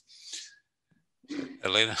question.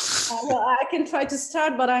 Elena? Well, I can try to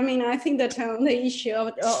start, but I mean, I think that on the issue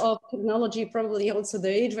of technology, probably also the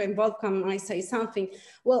Deirdre and Wolfgang might say something.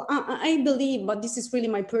 Well, I believe, but this is really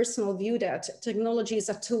my personal view, that technology is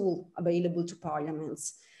a tool available to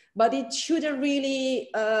parliaments, but it shouldn't really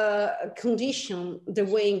condition the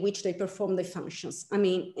way in which they perform their functions. I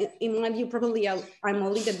mean, in my view, probably I'm a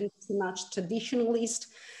little bit too much traditionalist,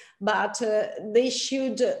 but they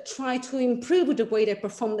should try to improve the way they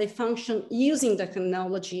perform their function using the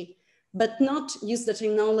technology, but not use the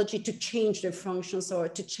technology to change their functions or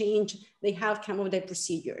to change the outcome of their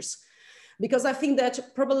procedures. Because I think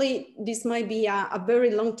that probably this might be a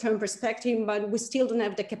very long-term perspective, but we still don't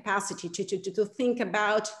have the capacity to think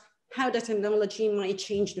about how the technology might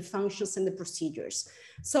change the functions and the procedures.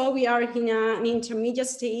 So we are in an intermediate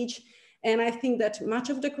stage. And I think that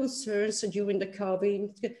much of the concerns during the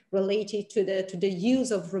COVID related to the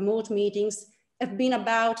use of remote meetings have been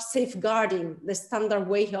about safeguarding the standard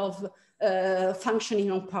way of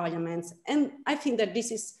functioning on parliaments. And I think that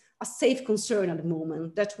this is a safe concern at the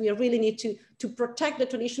moment, that we really need to protect the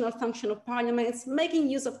traditional function of parliaments, making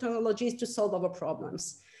use of technologies to solve our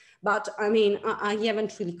problems. But I mean, I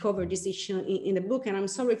haven't really covered this issue in the book, and I'm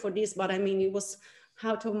sorry for this, but I mean, it was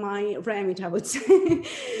out of my remit, I would say.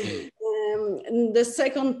 The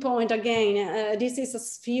second point, again, this is a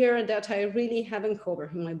sphere that I really haven't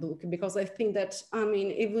covered in my book, because I think that, I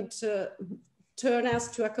mean, it would turn us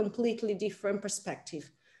to a completely different perspective.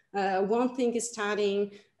 One thing is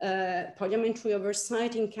studying parliamentary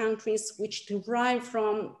oversight in countries which derive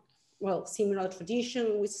from, well, similar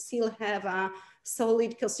tradition. We still have a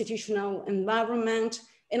solid constitutional environment.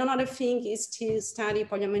 And another thing is to study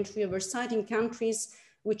parliamentary oversight in countries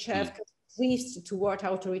which have drifted toward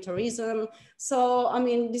authoritarianism. So, I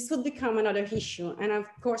mean, this would become another issue. And of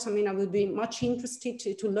course, I mean, I would be much interested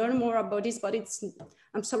to learn more about this, but it's,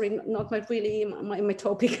 I'm sorry, not really my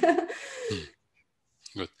topic.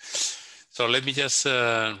 Good. So let me just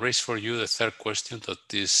raise for you the third question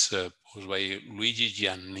that is posed by Luigi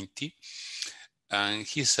Giannetti. And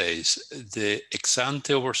he says, the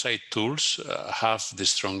ex-ante oversight tools have the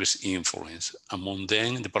strongest influence. Among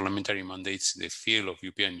them, the parliamentary mandates in the field of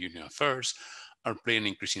European Union affairs are playing an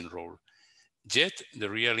increasing role. Yet, the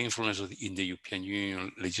real influence in the European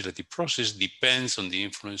Union legislative process depends on the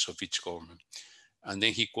influence of each government. And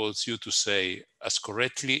then he quotes you to say, as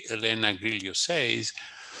correctly Elena Griglio says,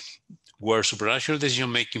 where supranational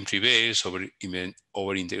decision-making prevails over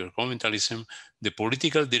intergovernmentalism, the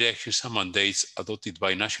political directions and mandates adopted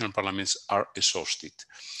by national parliaments are exhausted.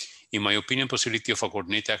 In my opinion, possibility of a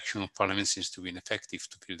coordinated action of parliament seems to be ineffective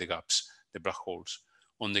to fill the gaps, the black holes.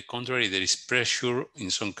 On the contrary, there is pressure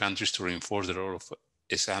in some countries to reinforce the role of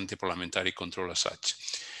ex-ante parliamentary control as such.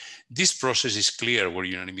 This process is clear where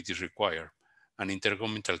unanimity is required and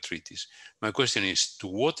intergovernmental treaties. My question is, to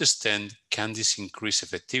what extent can this increase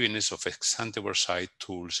effectiveness of ex-ante oversight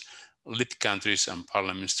tools lead countries and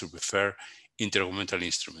parliaments to prefer intergovernmental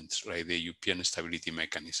instruments like the European Stability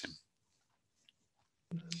Mechanism?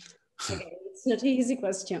 Okay, it's not an easy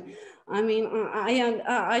question. I mean,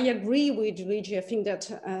 I agree with Luigi. I think that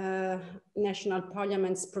national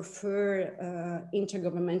parliaments prefer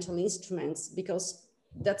intergovernmental instruments because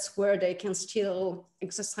that's where they can still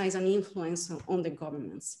exercise an influence on the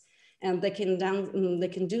governments. And they can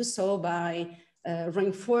do so by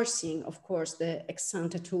reinforcing, of course, the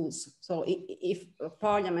ex-ante tools. So if a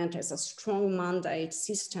parliament has a strong mandate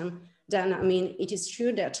system, then, I mean, it is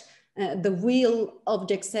true that the will of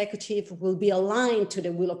the executive will be aligned to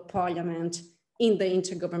the will of parliament in the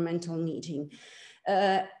intergovernmental meeting.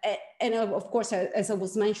 And of course, as I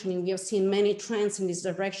was mentioning, we have seen many trends in this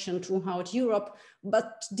direction throughout Europe,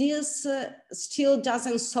 but this still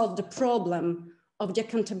doesn't solve the problem of the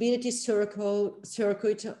accountability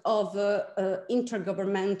circuit of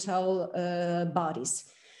intergovernmental bodies,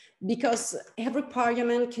 because every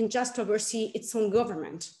parliament can just oversee its own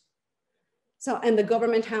government. So, and the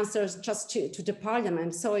government answers just to the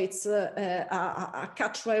parliament. So it's a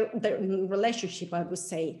cut-through relationship, I would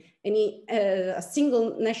say. A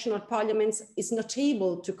single national parliament is not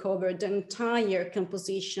able to cover the entire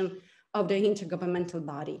composition of the intergovernmental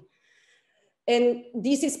body. And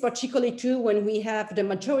this is particularly true when we have the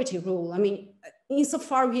majority rule. I mean,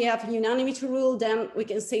 insofar we have unanimity rule, then we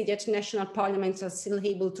can say that national parliaments are still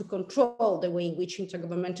able to control the way in which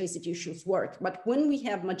intergovernmental institutions work. But when we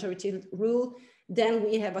have majority rule, then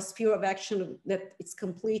we have a sphere of action that is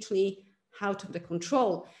completely out of the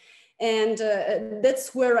control. And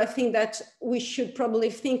that's where I think that we should probably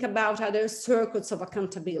think about other circuits of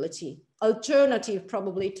accountability, alternative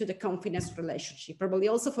probably to the confidence relationship, probably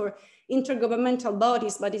also for intergovernmental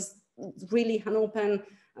bodies, but it's really an open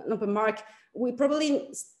mark. We probably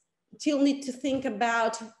still need to think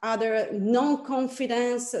about other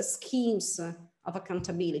non-confidence schemes of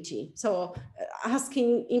accountability. So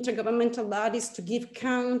asking intergovernmental bodies to give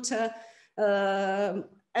count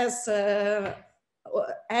as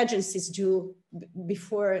agencies do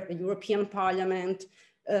before the European Parliament,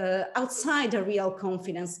 outside a real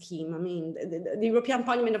confidence scheme. I mean, the European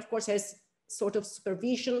Parliament, of course, has sort of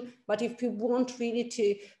supervision, but if we want really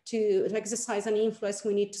to exercise an influence,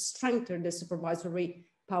 we need to strengthen the supervisory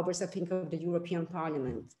powers, I think, of the European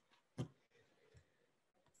Parliament.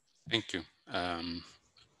 Thank you.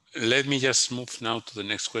 Let me just move now to the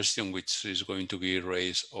next question, which is going to be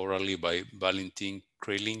raised orally by Valentin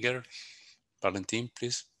Kreilinger. Valentin,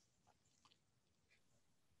 please.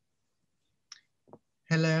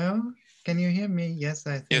 Hello, can you hear me? Yes,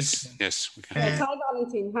 I think. Yes, yes, we can. Yes, hi,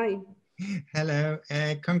 Valentin, hi. Hello,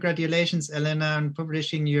 congratulations, Elena, on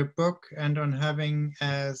publishing your book and on having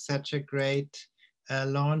such a great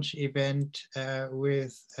launch event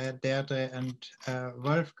with Deirdre and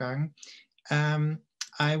Wolfgang.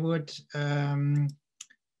 I would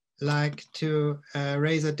like to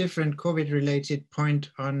raise a different COVID-related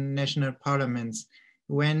point on national parliaments.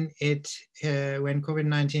 When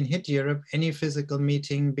COVID-19 hit Europe, any physical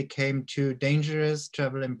meeting became too dangerous,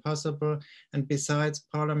 travel impossible, and besides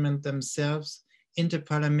Parliament themselves,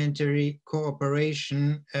 interparliamentary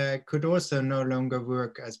cooperation could also no longer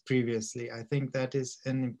work as previously. I think that is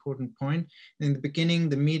an important point. In the beginning,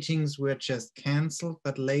 the meetings were just cancelled,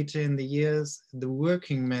 but later in the years, the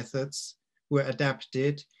working methods were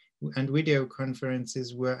adapted and video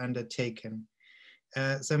conferences were undertaken.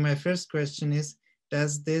 So my first question is,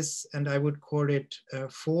 does this, and I would call it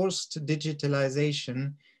forced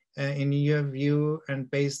digitalization, in your view and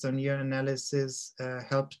based on your analysis,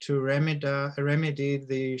 help to remedy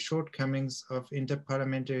the shortcomings of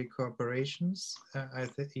interparliamentary cooperations? I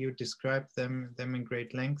think you described them in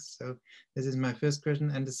great length. So this is my first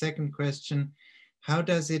question. And the second question, how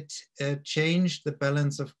does it change the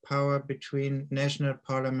balance of power between national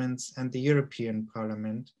parliaments and the European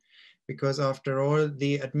Parliament? Because after all,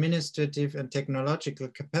 the administrative and technological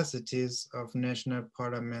capacities of national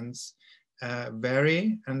parliaments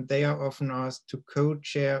vary, and they are often asked to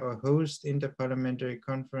co-chair or host interparliamentary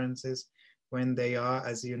conferences when they are,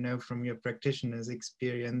 as you know from your practitioner's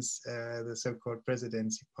experience, the so-called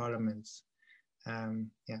presidency parliaments.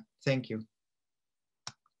 Yeah, thank you.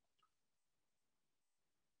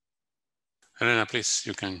 Elena, please,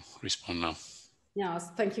 you can respond now.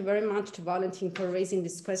 Yes, thank you very much to Valentin for raising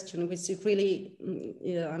this question, which is really,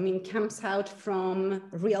 I mean, comes out from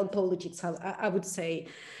real politics, I would say.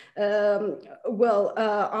 I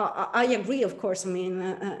agree, of course. I mean,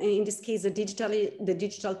 in this case, the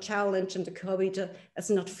digital challenge and the COVID has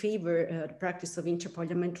not favored the practice of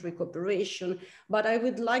interparliamentary cooperation. But I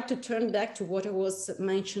would like to turn back to what I was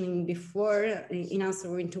mentioning before in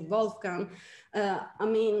answering to Wolfgang. I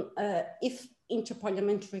mean, if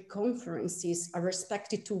interparliamentary conferences are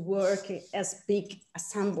expected to work as big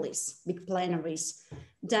assemblies, big plenaries,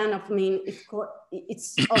 then I mean,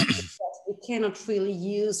 it's obvious that we cannot really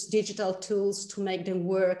use digital tools to make them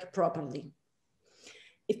work properly.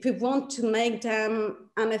 If we want to make them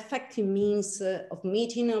an effective means of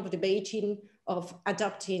meeting, of debating, of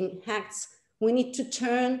adopting acts, we need to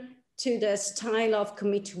turn to the style of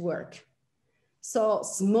committee work. So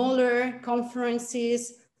smaller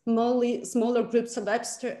conferences, smaller groups of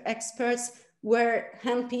experts where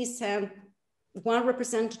MPs and one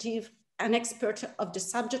representative, an expert of the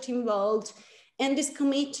subject involved, and this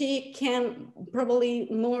committee can probably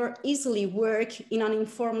more easily work in an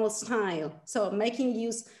informal style. So making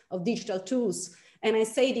use of digital tools. And I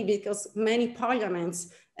say this because many parliaments,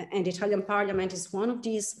 and the Italian parliament is one of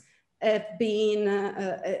these, have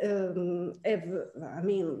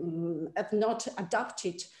not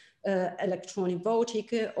adopted electronic voting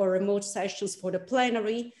or remote sessions for the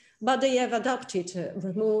plenary, but they have adopted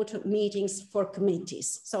remote meetings for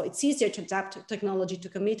committees. So it's easier to adapt technology to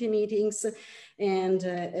committee meetings and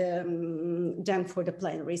than for the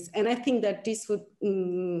plenaries. And I think that this would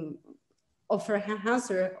offer an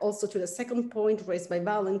answer also to the second point raised by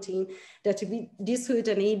Valentin, that this would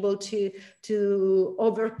enable to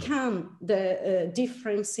overcome the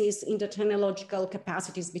differences in the technological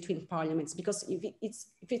capacities between parliaments, because if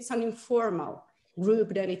it's an informal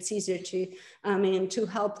group, then it's easier to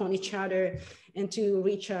help on each other and to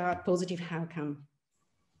reach a positive outcome.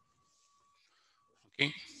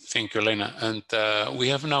 Okay, thank you, Elena. And we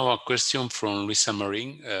have now a question from Luisa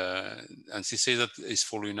Marin, and she says that is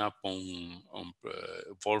following up on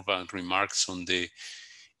Wolfgang's remarks on the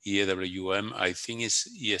EAWM. I think it's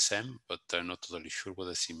ESM, but I'm not totally sure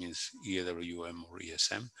whether she means EAWM or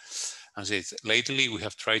ESM. And says, lately we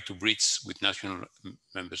have tried to bridge with national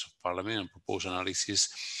members of parliament and propose analysis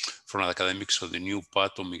from academics of the new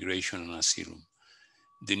path on migration and asylum.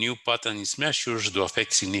 The new path and its measures do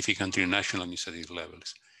affect significantly national administrative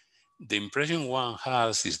levels. The impression one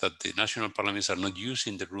has is that the national parliaments are not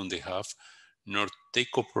using the room they have, nor they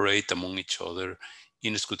cooperate among each other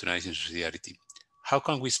in scrutinizing subsidiarity. How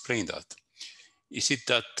can we explain that? Is it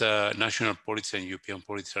that national politics and European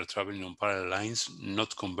politics are traveling on parallel lines,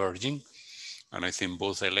 not converging? And I think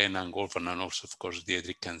both Elena and Wolfgang, and also, of course,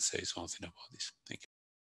 Deirdre can say something about this. Thank you.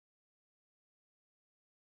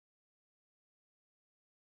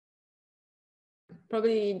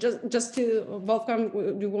 Probably just to, Wolfgang,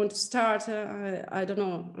 do you want to start? I don't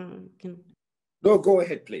know. No, go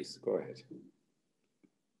ahead, please. Go ahead.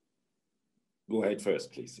 Go ahead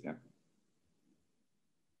first, please. Yeah.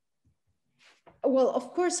 Well,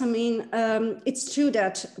 of course, I mean, it's true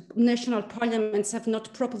that national parliaments have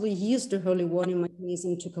not properly used the early warning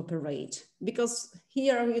mechanism to cooperate, because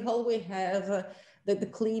here we always have the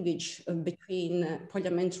cleavage between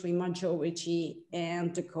parliamentary majority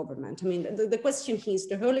and the government. I mean, the question is,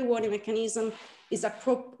 the early warning mechanism is a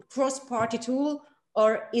cross-party tool,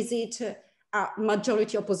 or is it a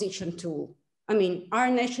majority opposition tool? I mean, are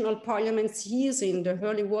national parliaments using the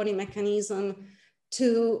early warning mechanism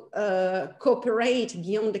to cooperate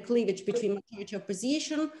beyond the cleavage between majority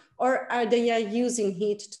opposition, or are they using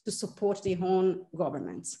it to support their own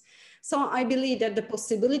governments? So I believe that the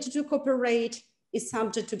possibility to cooperate is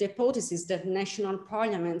subject to the hypothesis that national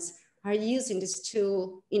parliaments are using this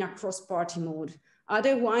tool in a cross-party mode.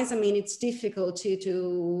 Otherwise, I mean, it's difficult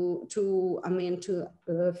to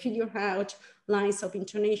figure out lines of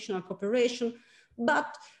international cooperation.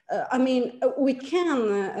 But I mean, we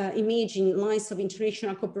can imagine lines of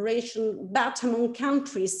international cooperation, but among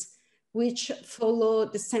countries which follow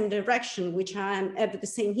the same direction, which have the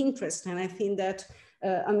same interest. And I think that,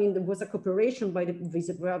 I mean, there was a cooperation by the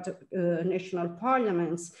Visegrad national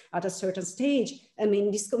parliaments at a certain stage. I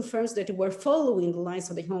mean, this confirms that they were following the lines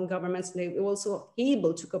of their own governments. They were also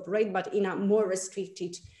able to cooperate, but in a more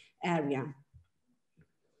restricted area.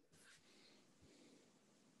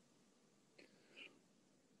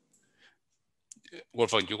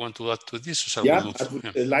 Wolfgang, you want to add to this? Or yeah, I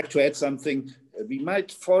would like to add something. We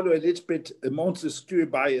might follow a little bit a Montesquieu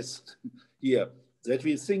bias here, that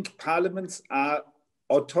we think parliaments are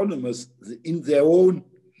autonomous in their own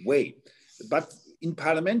way. But in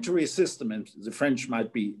parliamentary system, and the French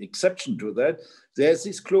might be exception to that, there's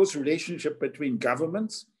this close relationship between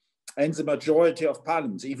governments and the majority of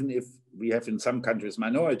parliaments, even if we have in some countries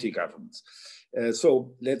minority governments.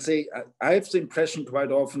 So let's say, I have the impression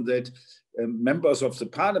quite often that members of the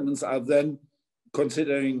parliaments are then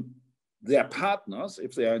considering their partners,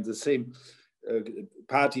 if they are in the same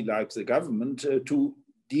party like the government, to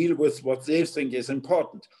deal with what they think is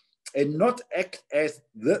important, and not act as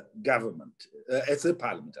the government, as the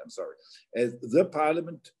parliament, I'm sorry, as the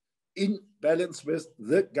parliament in balance with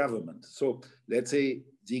the government. So let's say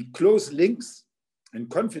the close links and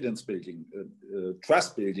confidence building,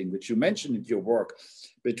 trust building, which you mentioned in your work,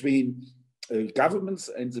 between governments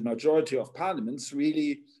and the majority of parliaments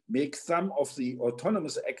really make some of the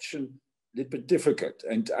autonomous action a little bit difficult.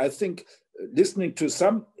 And I think listening to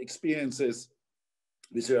some experiences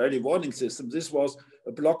with the early warning system, this was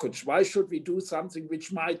a blockage. Why should we do something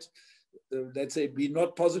which might, let's say, be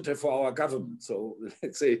not positive for our government? So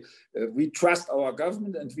let's say we trust our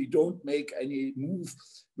government and we don't make any move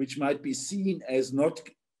which might be seen as not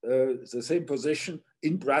the same position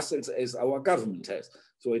in Brussels as our government has.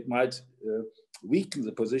 So it might weaken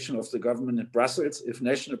the position of the government in Brussels if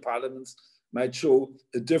national parliaments might show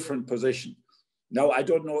a different position. Now, I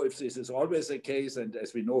don't know if this is always the case, and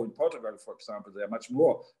as we know in Portugal, for example, there are much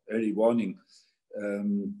more early warning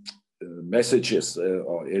messages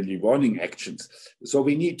or early warning actions. So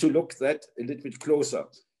we need to look that a little bit closer.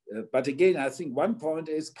 But again, I think one point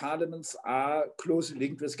is parliaments are closely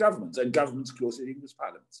linked with governments, and governments closely linked with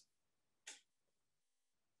parliaments.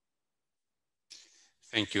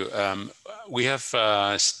 Thank you. We have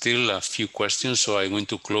still a few questions, so I'm going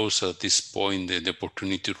to close at this point the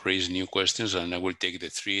opportunity to raise new questions, and I will take the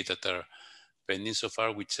three that are pending so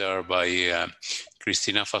far, which are by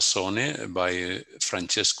Cristina Fassone, by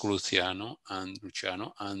Francesco Luciano, and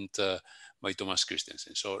by Thomas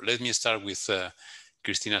Christensen. So let me start with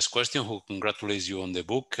Christina's question, who congratulates you on the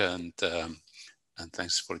book, and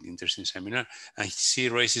thanks for the interesting seminar. And she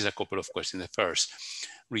raises a couple of questions. The first,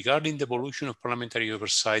 regarding the evolution of parliamentary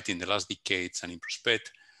oversight in the last decades and in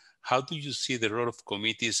prospect, how do you see the role of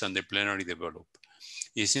committees and the plenary develop?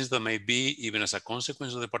 It seems that maybe even as a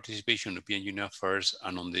consequence of the participation in European Union affairs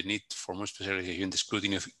and on the need for more specialization, the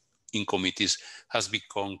scrutiny in committees has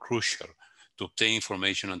become crucial to obtain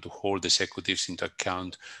information and to hold the executives into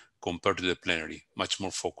account compared to the plenary, much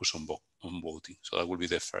more focus on voting. So that will be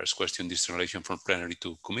the first question, this relation from plenary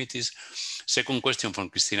to committees. Second question from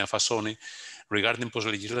Cristina Fassone, regarding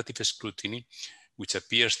post-legislative scrutiny, which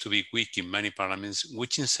appears to be weak in many parliaments,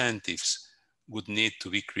 which incentives would need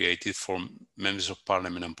to be created for members of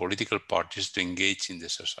parliament and political parties to engage in the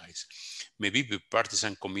exercise? Maybe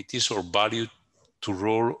bipartisan committees or value to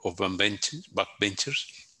role of backbenchers?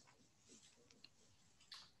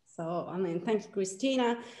 So, I mean, thank you,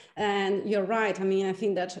 Christina. And you're right. I mean, I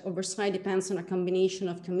think that oversight depends on a combination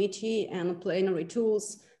of committee and plenary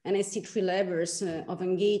tools. And I see three levels of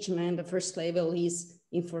engagement. The first level is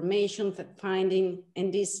information, fact-finding,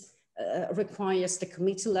 and this requires the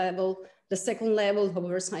committee level. The second level of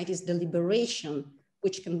oversight is deliberation,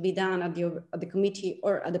 which can be done at the committee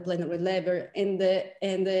or at the plenary level.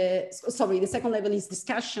 The second level is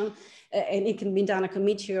discussion, and it can be done at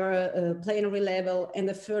committee or a plenary level. And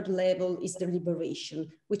the third level is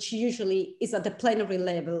deliberation, which usually is at the plenary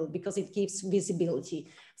level because it gives visibility.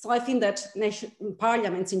 So I think that national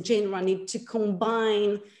parliaments in general need to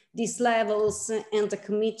combine these levels and the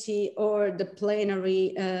committee or the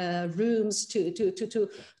plenary rooms to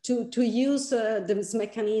use these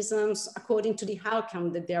mechanisms according to the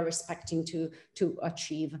outcome that they are expecting to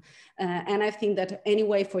achieve. And I think that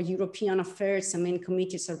anyway, for European affairs, I mean,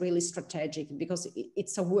 committees are really strategic because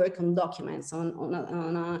it's a work on documents,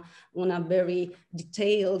 on a very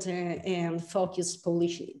detailed and focused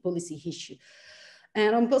policy issue.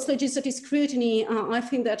 And on post-legislative scrutiny, I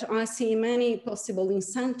think that I see many possible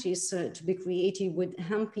incentives to be created with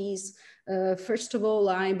MPs. First of all,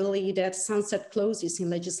 I believe that sunset clauses in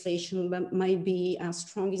legislation might be a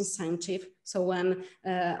strong incentive. So when,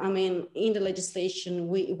 in the legislation,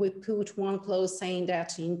 we put one clause saying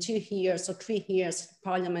that in 2 years or 3 years,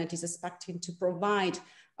 Parliament is expecting to provide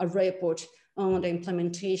a report on the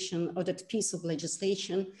implementation of that piece of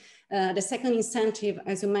legislation. The second incentive,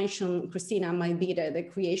 as you mentioned, Christina, might be the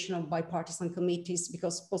creation of bipartisan committees,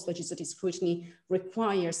 because post-legislative scrutiny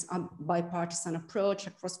requires a bipartisan approach,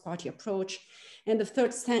 a cross-party approach. And the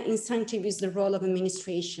third incentive is the role of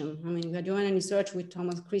administration. I mean, we're doing research with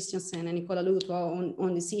Thomas Christensen and Nicola Lutua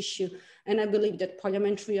on this issue. And I believe that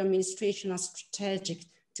parliamentary administration are strategic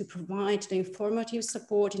to provide the informative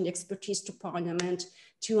support and the expertise to Parliament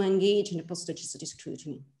to engage in the post-legislative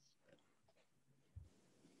scrutiny.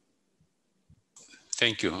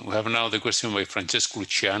 Thank you. We have now the question by Francesco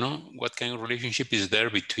Luciano. What kind of relationship is there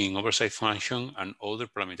between oversight function and other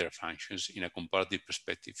parliamentary functions in a comparative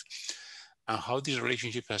perspective? And how this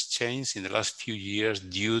relationship has changed in the last few years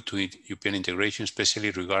due to European integration, especially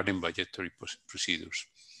regarding budgetary procedures?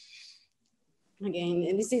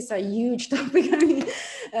 Again, this is a huge topic. I mean,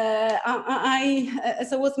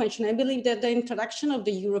 as I was mentioning, I believe that the introduction of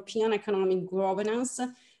the European economic governance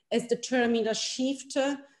has determined a shift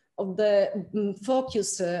of the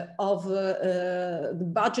focus of the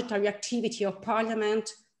budgetary activity of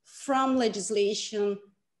Parliament from legislation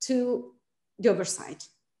to the oversight.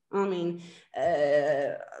 I mean,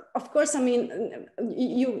 of course, I mean,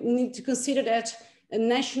 you need to consider that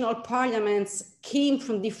national parliaments came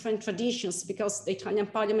from different traditions, because the Italian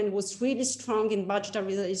parliament was really strong in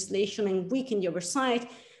budgetary legislation and weak in the oversight.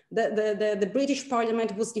 The British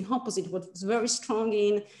parliament was the opposite, was very strong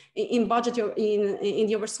in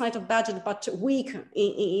the oversight of budget, but weak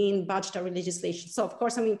in budgetary legislation. So of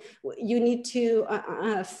course, I mean, you need to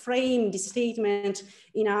frame the statement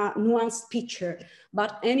in a nuanced picture.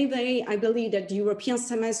 But anyway, I believe that the European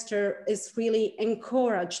semester is really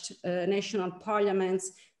encouraged national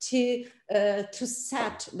parliaments to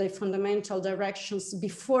set the fundamental directions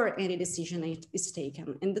before any decision is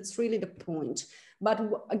taken. And that's really the point. But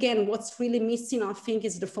again, what's really missing, I think,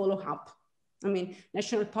 is the follow-up. I mean,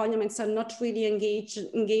 national parliaments are not really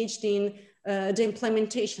engaged in the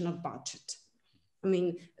implementation of budget. I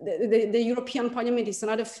mean, the European Parliament is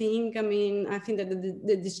another thing. I mean, I think that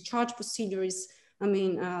the discharge procedure is, I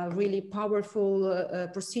mean, a really powerful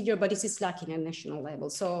procedure, but this is lacking at national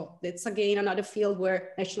level. So it's again another field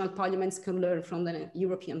where national parliaments can learn from the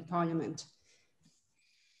European Parliament.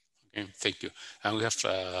 Okay, thank you. And we have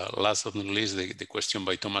last but not least the question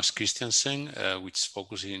by Thomas Christiansen, which is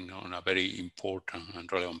focusing on a very important and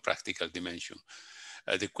relevant practical dimension.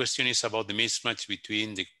 The question is about the mismatch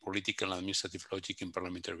between the political and administrative logic in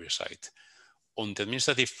parliamentary oversight. On the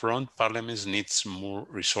administrative front, parliaments needs more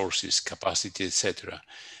resources, capacity, etc.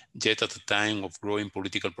 Yet at a time of growing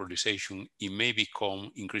political polarization, it may become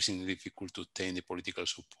increasingly difficult to obtain the political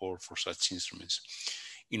support for such instruments.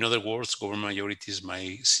 In other words, government majorities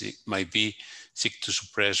might seek to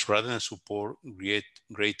suppress rather than support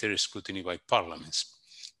greater scrutiny by parliaments.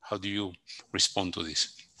 How do you respond to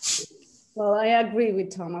this? Well, I agree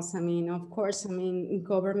with Thomas. I mean, of course, I mean,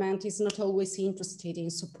 government is not always interested in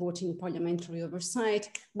supporting parliamentary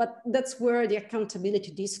oversight, but that's where the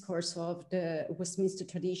accountability discourse of the Westminster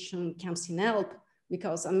tradition comes in help.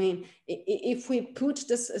 Because, I mean, if we put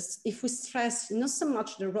this, if we stress not so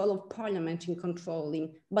much the role of parliament in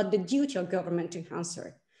controlling, but the duty of government to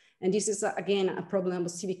answer, and this is, again, a problem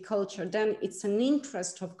of civic culture, then it's an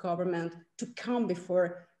interest of government to come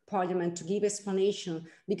before Parliament to give explanation,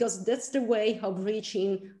 because that's the way of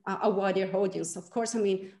reaching a wider audience. Of course, I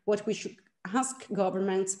mean, what we should ask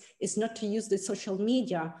governments is not to use the social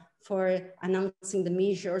media for announcing the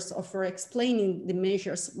measures or for explaining the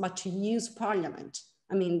measures, but to use Parliament.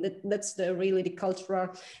 I mean, that's really the cultural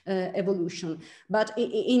evolution. But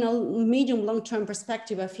in a medium long-term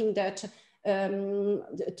perspective, I think that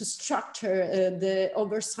to structure the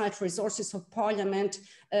oversight resources of Parliament,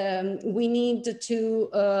 we need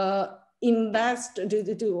to invest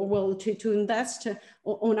to invest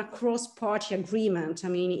on a cross-party agreement. I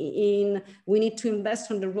mean, we need to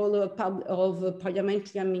invest on the role of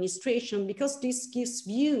parliamentary administration, because this gives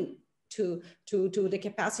view to the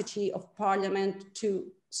capacity of Parliament to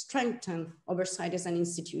strengthen oversight as an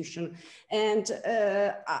institution. And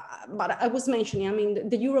but I was mentioning, I mean,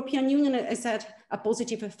 the European Union has had a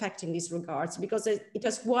positive effect in these regards, because it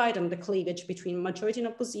has widened the cleavage between majority and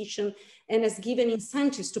opposition, and has given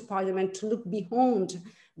incentives to Parliament to look beyond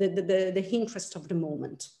the interest of the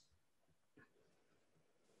moment.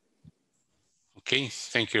 Okay,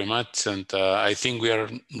 thank you very much. And I think we are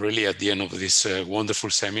really at the end of this wonderful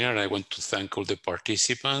seminar. I want to thank all the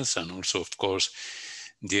participants, and also, of course,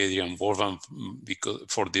 Deirdre and Wolfgang,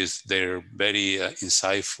 for their very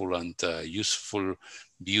insightful and useful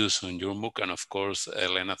views on your book. And of course,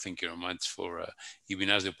 Elena, thank you very much for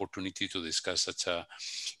giving us the opportunity to discuss such a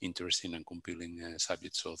interesting and compelling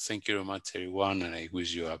subject. So thank you very much, everyone, and I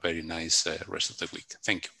wish you a very nice rest of the week.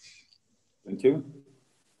 Thank you. Thank you.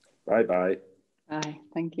 Bye-bye. Bye.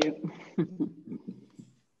 Thank you.